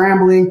we're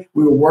scrambling.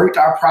 We worked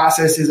our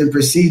processes and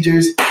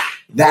procedures.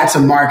 That's a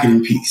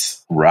marketing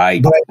piece.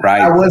 Right, but right.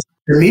 I wasn't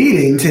in the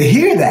meeting to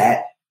hear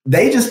that.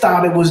 They just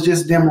thought it was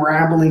just them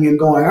rambling and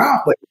going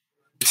off. But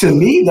to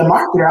me, the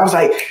marketer, I was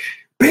like,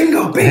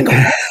 bingo, bingo.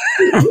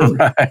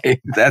 Right.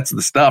 That's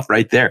the stuff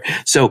right there.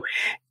 So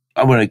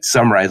I want to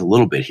summarize a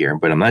little bit here,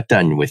 but I'm not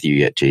done with you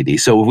yet, JD.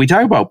 So if we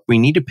talk about, we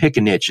need to pick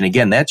a niche. And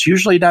again, that's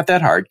usually not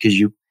that hard because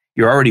you're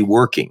already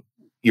working.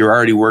 You're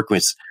already working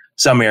with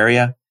some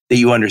area that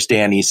you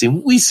understand. You see,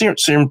 we seem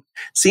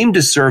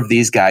to serve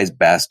these guys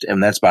best,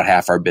 and that's about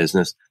half our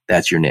business.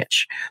 That's your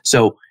niche.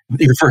 So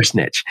your first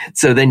niche.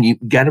 So then you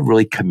got to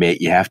really commit.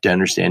 You have to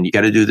understand. You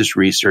got to do this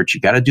research. You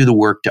got to do the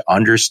work to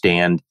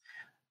understand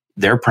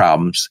their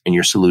problems and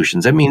your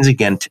solutions. That means,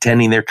 again,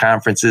 attending their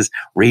conferences,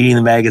 reading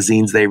the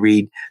magazines they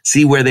read,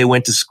 see where they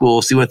went to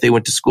school, see what they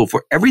went to school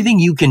for, everything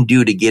you can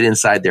do to get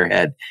inside their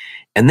head.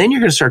 And then you're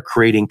going to start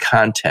creating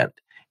content.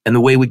 And the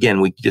way, we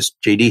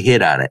just, JD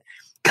hit on it.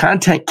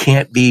 Content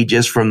can't be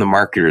just from the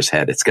marketer's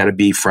head. It's got to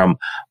be from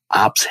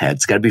ops head.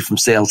 It's got to be from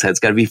sales head. It's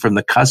got to be from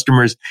the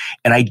customers.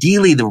 And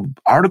ideally, the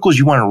articles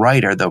you want to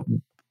write are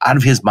out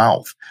of his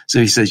mouth. So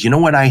he says, you know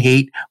what I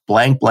hate?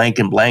 Blank, blank,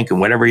 and blank. And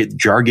whatever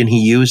jargon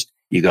he used,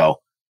 you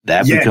go,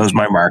 that becomes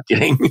my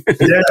marketing.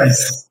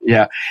 Yes.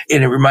 Yeah.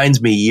 And it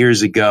reminds me,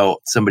 years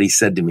ago, somebody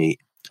said to me,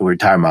 we were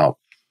talking about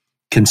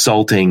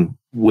consulting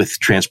with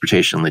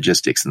transportation and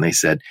logistics. And they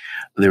said,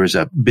 there was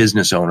a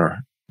business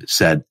owner that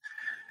said,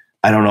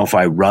 I don't know if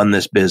I run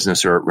this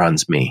business or it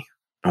runs me.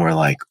 And we're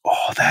like,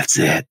 oh, that's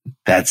it.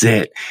 That's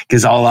it.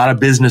 Because a lot of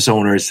business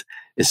owners,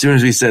 as soon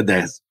as we said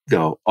that,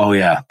 go, oh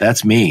yeah,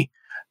 that's me.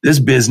 This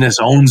business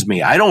owns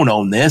me. I don't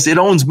own this. It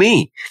owns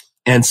me.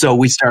 And so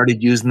we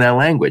started using that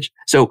language.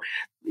 So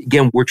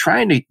again, we're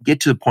trying to get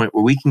to the point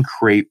where we can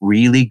create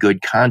really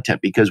good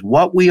content, because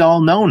what we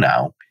all know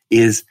now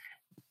is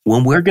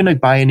when we're going to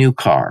buy a new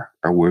car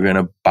or we're going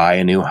to buy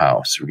a new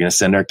house, we're going to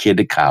send our kid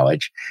to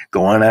college,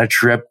 go on a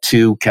trip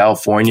to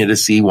California to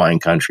see wine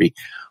country,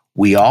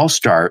 we all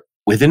start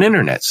with an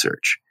internet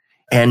search.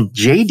 And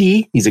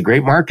JD, he's a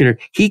great marketer.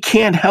 He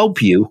can't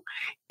help you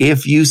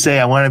if you say,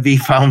 I want to be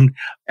found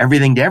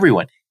everything to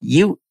everyone.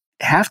 You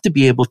have to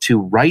be able to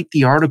write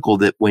the article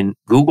that when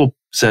Google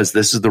says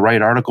this is the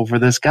right article for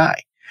this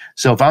guy.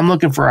 So if I'm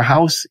looking for a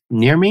house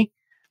near me,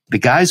 the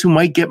guys who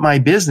might get my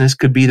business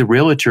could be the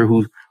realtor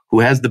who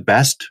has the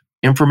best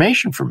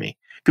information for me.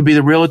 Could be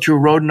the realtor who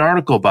wrote an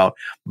article about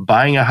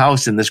buying a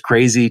house in this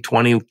crazy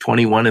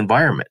 2021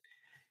 environment.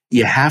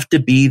 You have to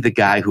be the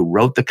guy who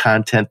wrote the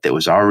content that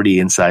was already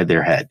inside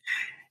their head.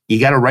 You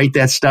got to write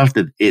that stuff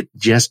that it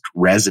just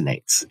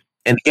resonates.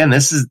 And again,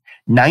 this is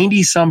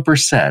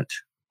 90%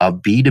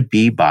 of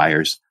B2B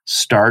buyers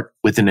start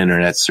with an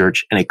internet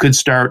search, and it could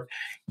start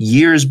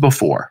years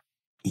before.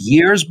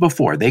 Years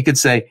before. They could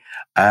say,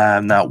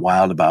 I'm not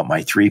wild about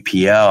my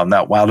 3PL. I'm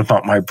not wild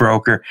about my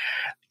broker.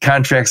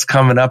 Contracts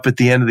coming up at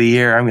the end of the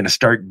year. I'm going to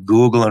start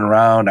Googling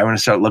around. I'm going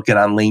to start looking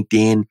on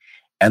LinkedIn,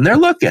 and they're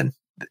looking.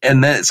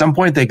 And then at some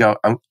point they go,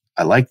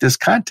 I like this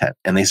content,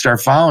 and they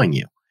start following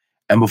you.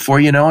 And before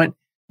you know it,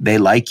 they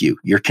like you.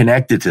 You're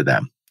connected to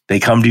them. They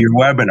come to your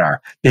webinar.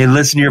 They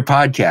listen to your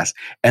podcast.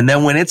 And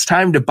then when it's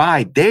time to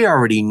buy, they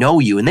already know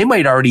you, and they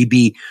might already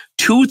be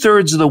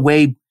 2/3 of the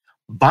way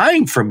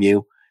buying from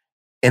you,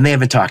 and they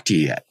haven't talked to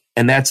you yet.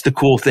 And that's the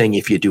cool thing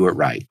if you do it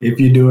right. If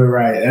you do it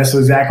right. That's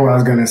exactly what I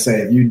was going to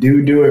say. If you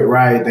do it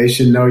right, they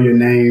should know your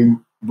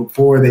name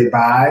before they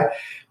buy.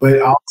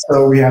 But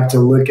also we have to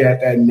look at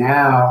that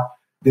now.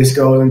 This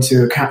goes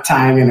into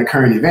tying in a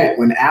current event.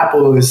 When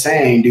Apple is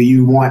saying, do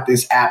you want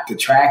this app to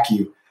track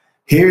you?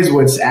 Here's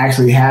what's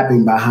actually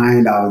happening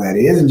behind all of that.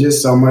 It isn't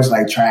just so much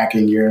like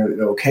tracking your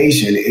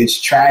location. It's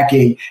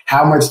tracking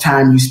how much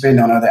time you spend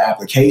on other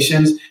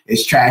applications.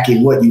 It's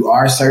tracking what you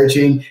are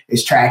searching.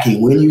 It's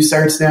tracking when you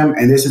search them.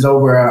 And this is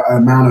over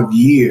an amount of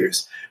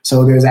years.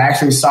 So there's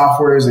actually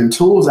softwares and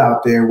tools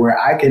out there where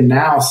I can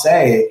now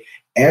say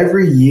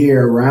every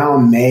year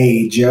around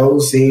May, Joe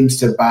seems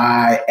to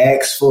buy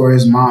X for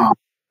his mom.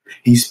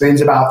 He spends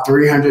about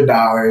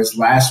 $300.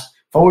 Last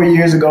 4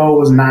 years ago, it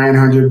was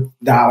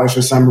 $900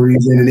 for some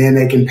reason. And then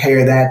they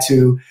compare that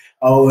to,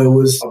 it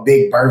was a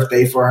big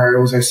birthday for her.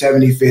 It was her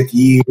 75th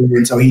year.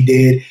 And so he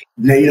did,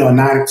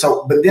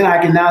 but then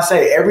I can now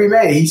say every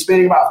May he's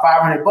spending about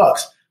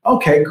 $500.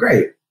 Okay,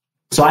 great.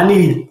 So I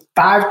need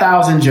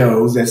 5,000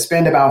 Joes that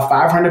spend about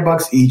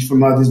 $500 each for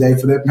Mother's Day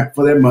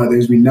for their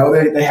mothers. We know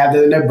that they have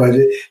that in their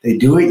budget. They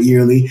do it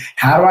yearly.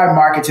 How do I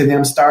market to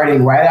them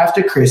starting right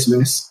after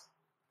Christmas?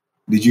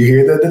 Did you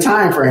hear the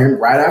time frame?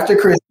 Right after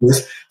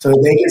Christmas, so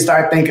that they can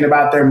start thinking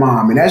about their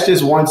mom. And that's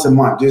just once a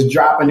month, just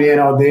dropping in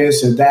on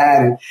this or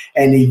that.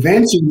 And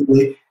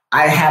eventually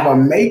I have a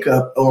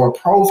makeup or a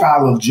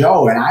profile of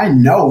Joe, and I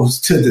know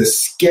to the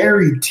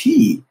scary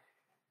T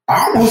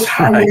almost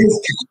how his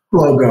cash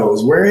flow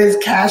goes, where his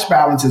cash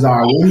balances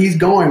are, when he's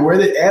going, where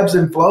the ebbs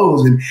and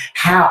flows, and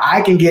how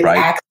I can get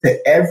access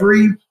to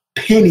every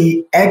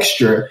penny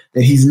extra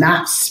that he's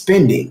not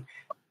spending.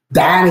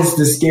 That is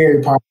the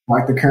scary part,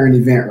 like the current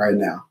event right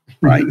now.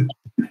 Right.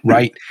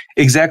 Right.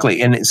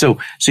 Exactly. And so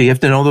you have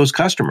to know those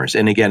customers.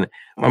 And again,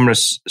 I'm going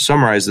to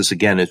summarize this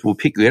again is we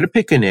got to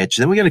pick a niche,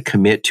 then we got to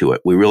commit to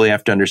it. We really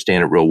have to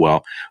understand it real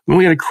well. Then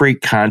we got to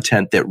create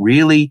content that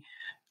really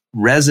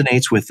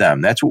resonates with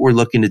them. That's what we're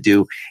looking to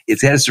do. It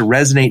has to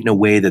resonate in a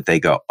way that they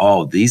go,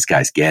 oh, these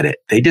guys get it.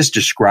 They just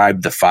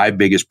described the 5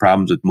 biggest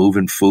problems with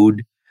moving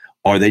food,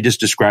 or they just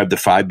described the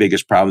 5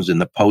 biggest problems in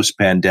the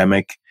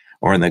post-pandemic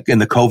or in the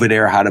COVID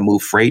era, how to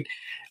move freight.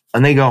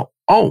 And they go,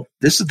 oh,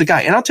 this is the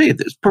guy. And I'll tell you,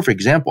 this is a perfect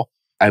example.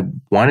 I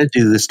want to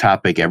do this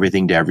topic,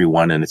 everything to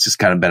everyone, and it's just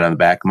kind of been on the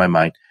back of my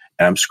mind.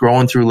 And I'm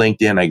scrolling through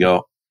LinkedIn. I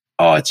go,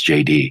 oh, it's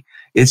JD.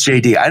 It's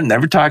JD. I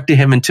never talked to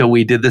him until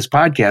we did this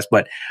podcast,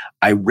 but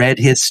I read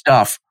his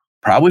stuff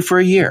probably for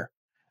a year.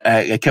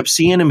 I kept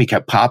seeing him. He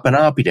kept popping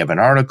up. He'd have an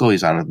article.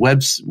 He's on a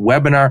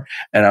webinar.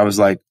 And I was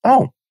like,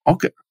 oh,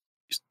 okay.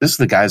 This is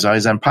the guy's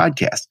always on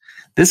podcast.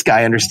 This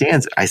guy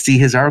understands it. I see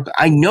his article.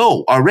 I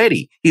know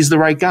already he's the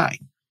right guy.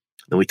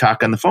 Then we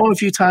talk on the phone a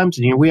few times,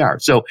 and here we are.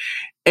 So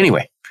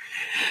anyway,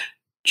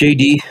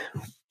 JD,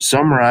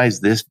 summarize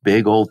this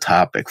big old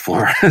topic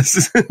for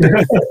us.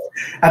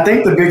 I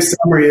think the big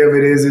summary of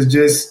it is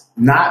just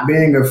not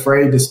being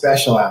afraid to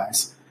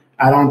specialize.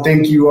 I don't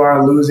think you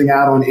are losing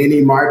out on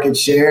any market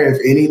share. If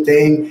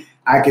anything,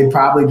 I could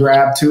probably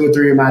grab 2 or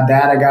 3 of my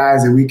data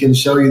guys and we can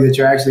show you that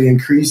you're actually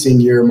increasing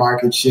your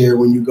market share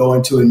when you go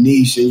into a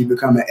niche and you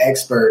become an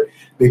expert,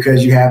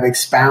 because you have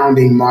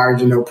expounding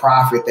marginal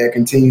profit that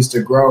continues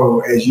to grow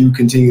as you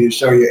continue to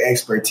show your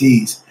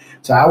expertise.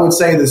 So I would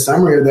say the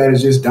summary of that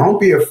is just don't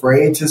be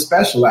afraid to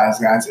specialize,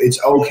 guys.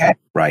 It's okay.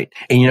 Right.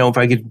 And, if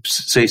I could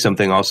say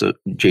something also,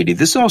 JD,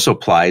 this also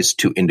applies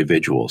to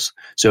individuals.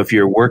 So if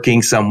you're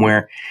working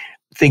somewhere,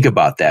 think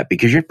about that,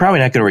 because you're probably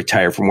not going to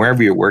retire from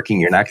wherever you're working.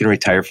 You're not going to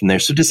retire from there.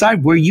 So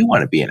decide where you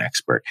want to be an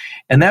expert.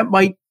 And that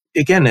might,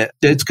 again,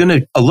 it's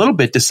going to a little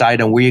bit decide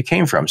on where you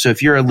came from. So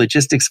if you're a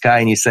logistics guy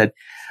and you said,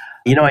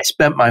 I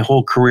spent my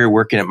whole career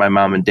working at my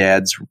mom and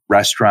dad's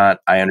restaurant.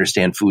 I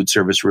understand food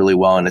service really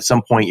well. And at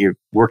some point you're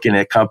working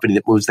at a company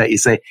that moves that, you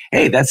say,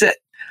 hey, that's it.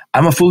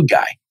 I'm a food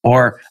guy.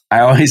 Or I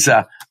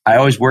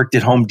always worked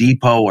at Home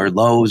Depot or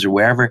Lowe's or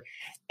wherever.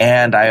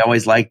 And I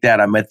always liked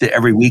that.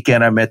 Every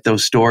weekend I'm at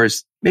those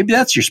stores. Maybe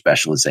that's your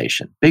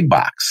specialization, big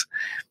box.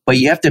 But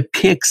you have to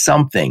pick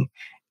something.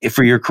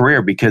 for your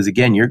career, because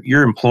again,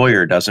 your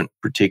employer doesn't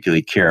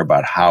particularly care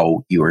about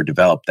how you are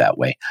developed that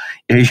way.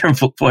 Your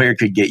employer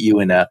could get you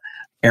in a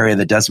area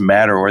that doesn't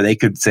matter, or they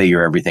could say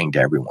you're everything to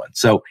everyone.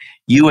 So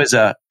you as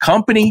a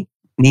company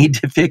need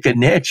to pick a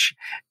niche,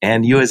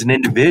 and you as an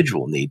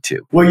individual need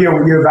to. Well,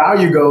 your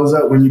value goes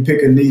up when you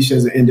pick a niche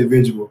as an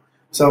individual.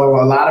 So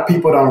a lot of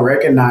people don't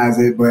recognize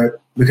it,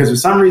 but because for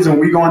some reason,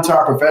 when we go into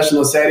our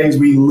professional settings,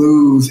 we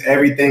lose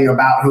everything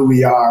about who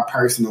we are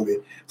personally.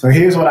 So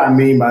here's what I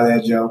mean by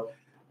that, Joe.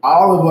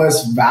 All of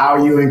us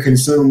value and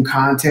consume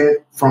content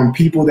from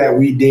people that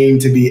we deem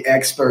to be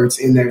experts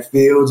in their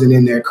fields and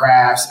in their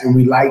crafts. And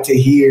we like to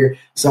hear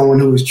someone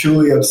who is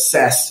truly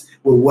obsessed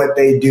with what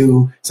they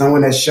do,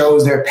 someone that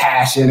shows their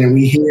passion, and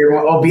we hear,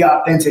 oh, be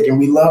authentic. And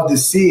we love to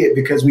see it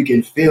because we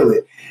can feel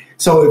it.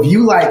 So if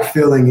you like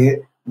feeling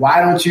it,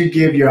 why don't you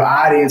give your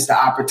audience the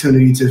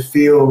opportunity to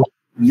feel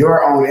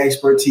your own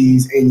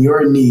expertise in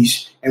your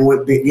niche? And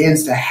what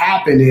begins to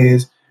happen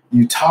is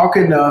you talk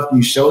enough,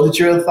 you show that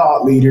you're a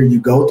thought leader, you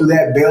go through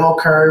that bell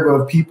curve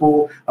of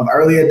people, of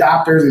early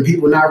adopters and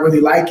people not really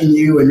liking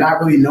you and not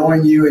really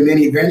knowing you. And then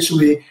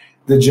eventually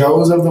the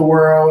Joes of the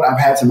world, I've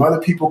had some other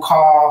people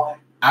call.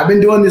 I've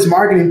been doing this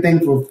marketing thing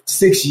for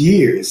 6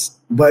 years,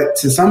 but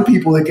to some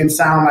people it can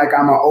sound like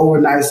I'm an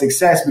overnight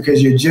success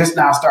because you're just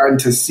now starting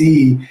to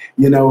see,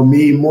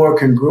 me more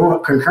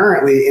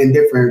concurrently in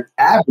different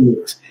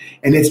avenues.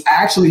 And it's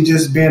actually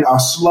just been a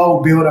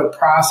slow build-up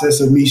process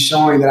of me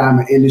showing that I'm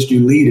an industry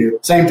leader.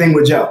 Same thing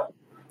with Joe.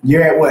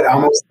 You're at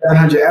almost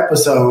 700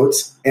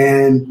 episodes.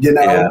 And,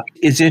 Yeah.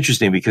 It's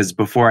interesting because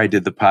before I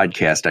did the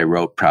podcast, I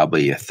wrote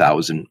probably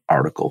 1,000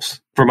 articles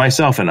for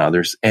myself and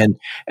others. And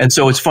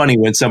so it's funny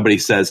when somebody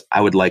says,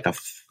 I would like a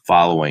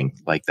following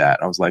like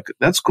that. I was like,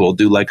 that's cool.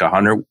 Do like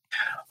 100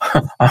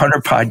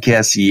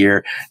 podcasts a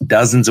year,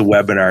 dozens of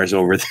webinars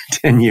over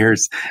 10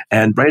 years,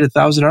 and write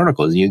 1,000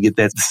 articles, and you get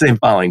that same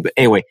following. But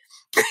anyway.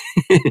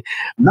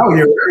 No,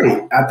 you're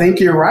right. I think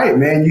you're right,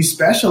 man. You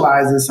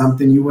specialize in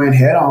something, you went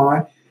head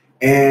on,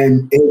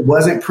 and it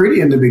wasn't pretty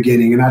in the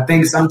beginning. And I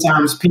think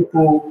sometimes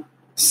people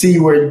see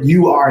where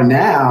you are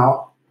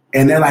now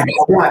and they're like,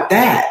 I want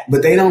that,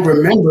 but they don't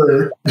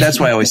remember. That's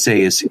why I always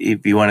say is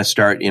if you want to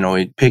start,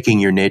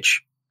 picking your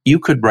niche, you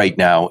could right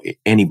now,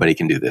 anybody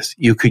can do this.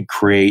 You could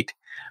create,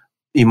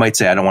 you might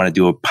say, I don't want to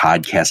do a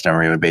podcast on a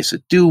regular basis.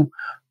 Do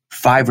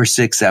 5 or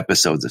 6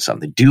 episodes of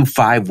something. Do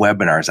 5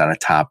 webinars on a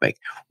topic.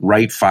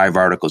 Write 5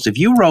 articles. If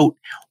you wrote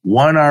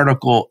 1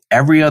 article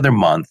every other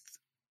month,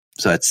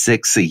 so that's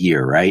 6 a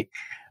year, right?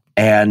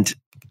 And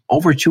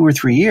over 2 or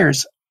 3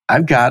 years,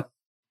 I've got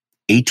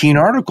 18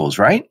 articles,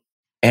 right?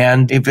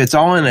 And if it's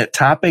all in a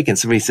topic and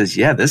somebody says,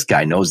 yeah, this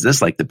guy knows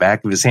this like the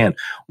back of his hand.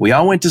 We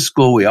all went to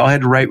school. We all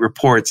had to write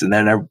reports. And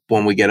then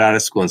when we get out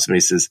of school and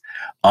somebody says,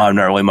 oh, I'm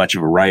not really much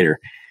of a writer.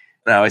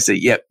 And I always say,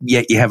 yeah,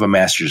 you have a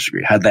master's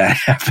degree. How'd that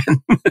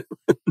happen?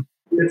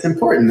 It's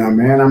important though,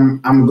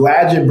 man. I'm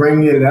glad you're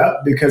bringing it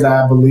up because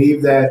I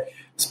believe that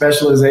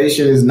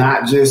specialization is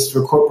not just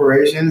for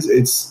corporations.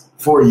 It's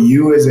for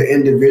you as an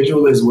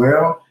individual as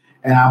well.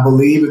 And I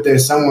believe if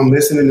there's someone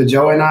listening to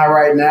Joe and I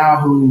right now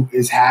who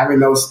is having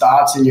those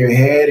thoughts in your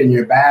head, in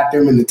your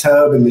bathroom, in the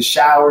tub, in the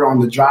shower,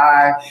 on the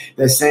drive,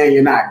 that's saying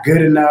you're not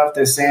good enough,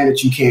 that's saying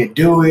that you can't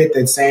do it,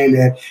 that's saying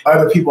that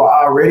other people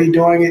are already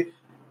doing it.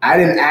 I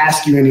didn't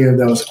ask you any of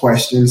those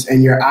questions,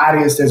 and your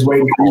audience that's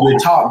waiting for you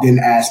to talk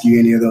didn't ask you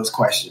any of those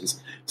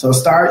questions. So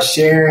start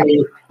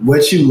sharing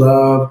what you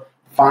love,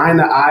 find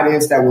the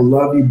audience that will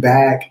love you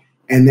back,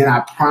 and then I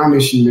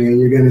promise you, man,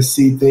 you're going to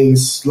see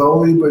things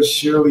slowly but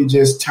surely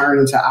just turn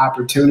into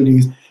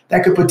opportunities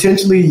that could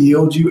potentially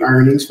yield you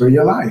earnings for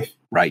your life.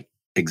 Right.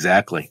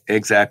 Exactly.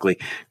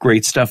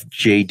 Great stuff,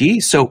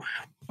 JD. So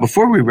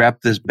before we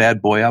wrap this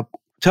bad boy up,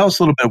 tell us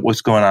a little bit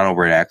what's going on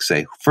over at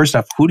Axay. First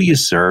off, who do you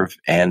serve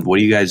and what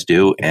do you guys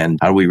do and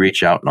how do we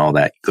reach out and all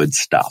that good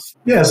stuff?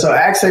 Yeah, so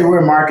Axay, we're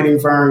a marketing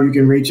firm. You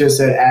can reach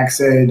us at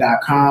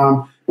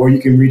axay.com or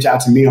you can reach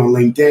out to me on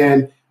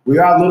LinkedIn. We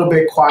are a little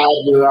bit quiet.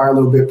 We are a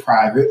little bit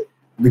private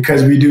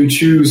because we do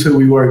choose who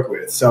we work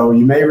with. So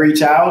you may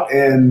reach out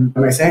and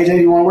I may say, hey,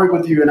 Jay, you want to work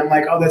with you? And I'm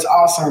like, oh, that's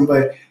awesome.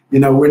 But,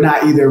 we're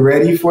not either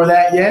ready for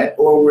that yet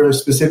or we're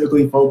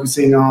specifically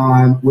focusing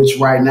on, which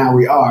right now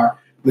we are,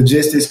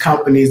 logistics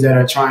companies that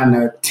are trying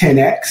to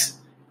 10X,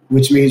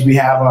 which means we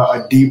have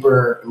a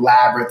deeper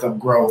labyrinth of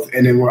growth.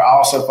 And then we're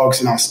also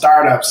focusing on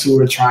startups who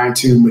are trying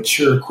to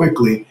mature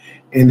quickly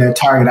in their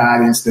target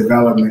audience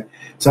development.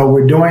 So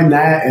we're doing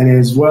that. And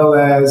as well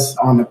as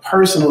on the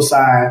personal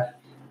side,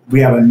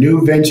 we have a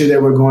new venture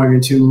that we're going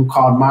into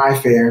called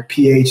MyFair,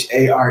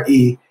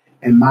 PHARE.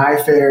 And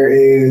MyFair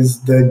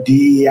is the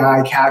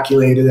DEI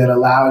calculator that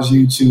allows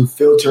you to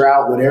filter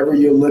out whatever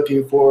you're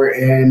looking for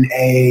in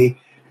a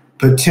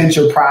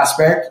potential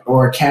prospect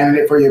or a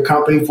candidate for your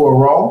company for a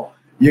role.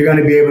 You're going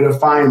to be able to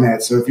find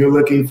that. So if you're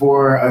looking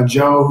for a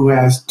Joe who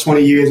has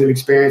 20 years of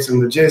experience in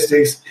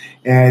logistics,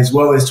 as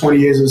well as 20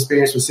 years of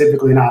experience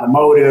specifically in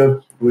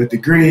automotive with a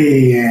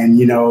degree, and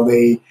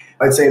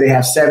let's say they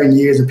have 7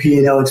 years of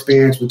P&L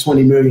experience with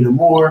 20 million or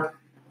more,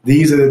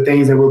 These are the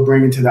things that we're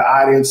bringing to the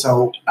audience.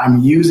 So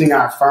I'm using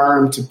our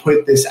firm to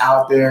put this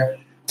out there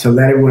to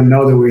let everyone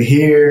know that we're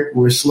here.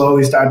 We're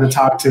slowly starting to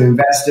talk to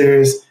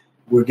investors.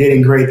 We're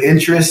getting great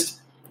interest.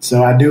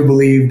 So I do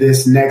believe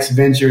this next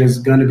venture is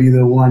going to be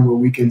the one where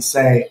we can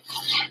say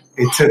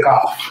it took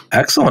off.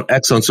 Excellent.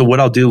 So what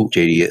I'll do,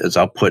 JD, is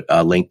I'll put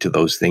a link to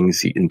those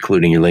things,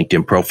 including your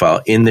LinkedIn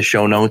profile, in the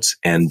show notes.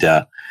 And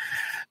I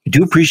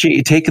do appreciate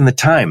you taking the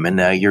time.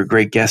 And you're a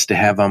great guest to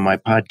have on my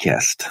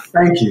podcast.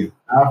 Thank you.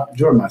 I've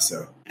enjoyed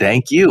myself.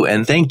 Thank you.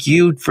 And thank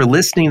you for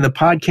listening to the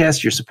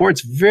podcast. Your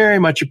support's very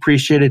much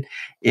appreciated.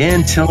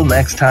 Until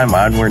next time,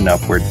 onward and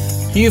upward.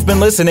 You've been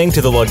listening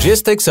to the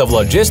Logistics of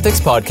Logistics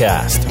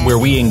podcast, where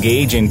we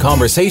engage in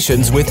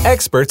conversations with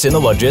experts in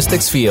the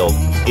logistics field.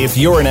 If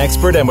you're an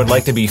expert and would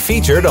like to be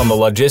featured on the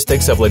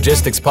Logistics of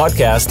Logistics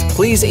podcast,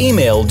 please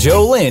email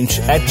Joe Lynch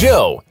at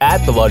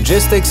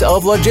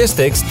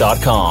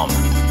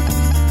joe@thelogisticsoflogistics.com.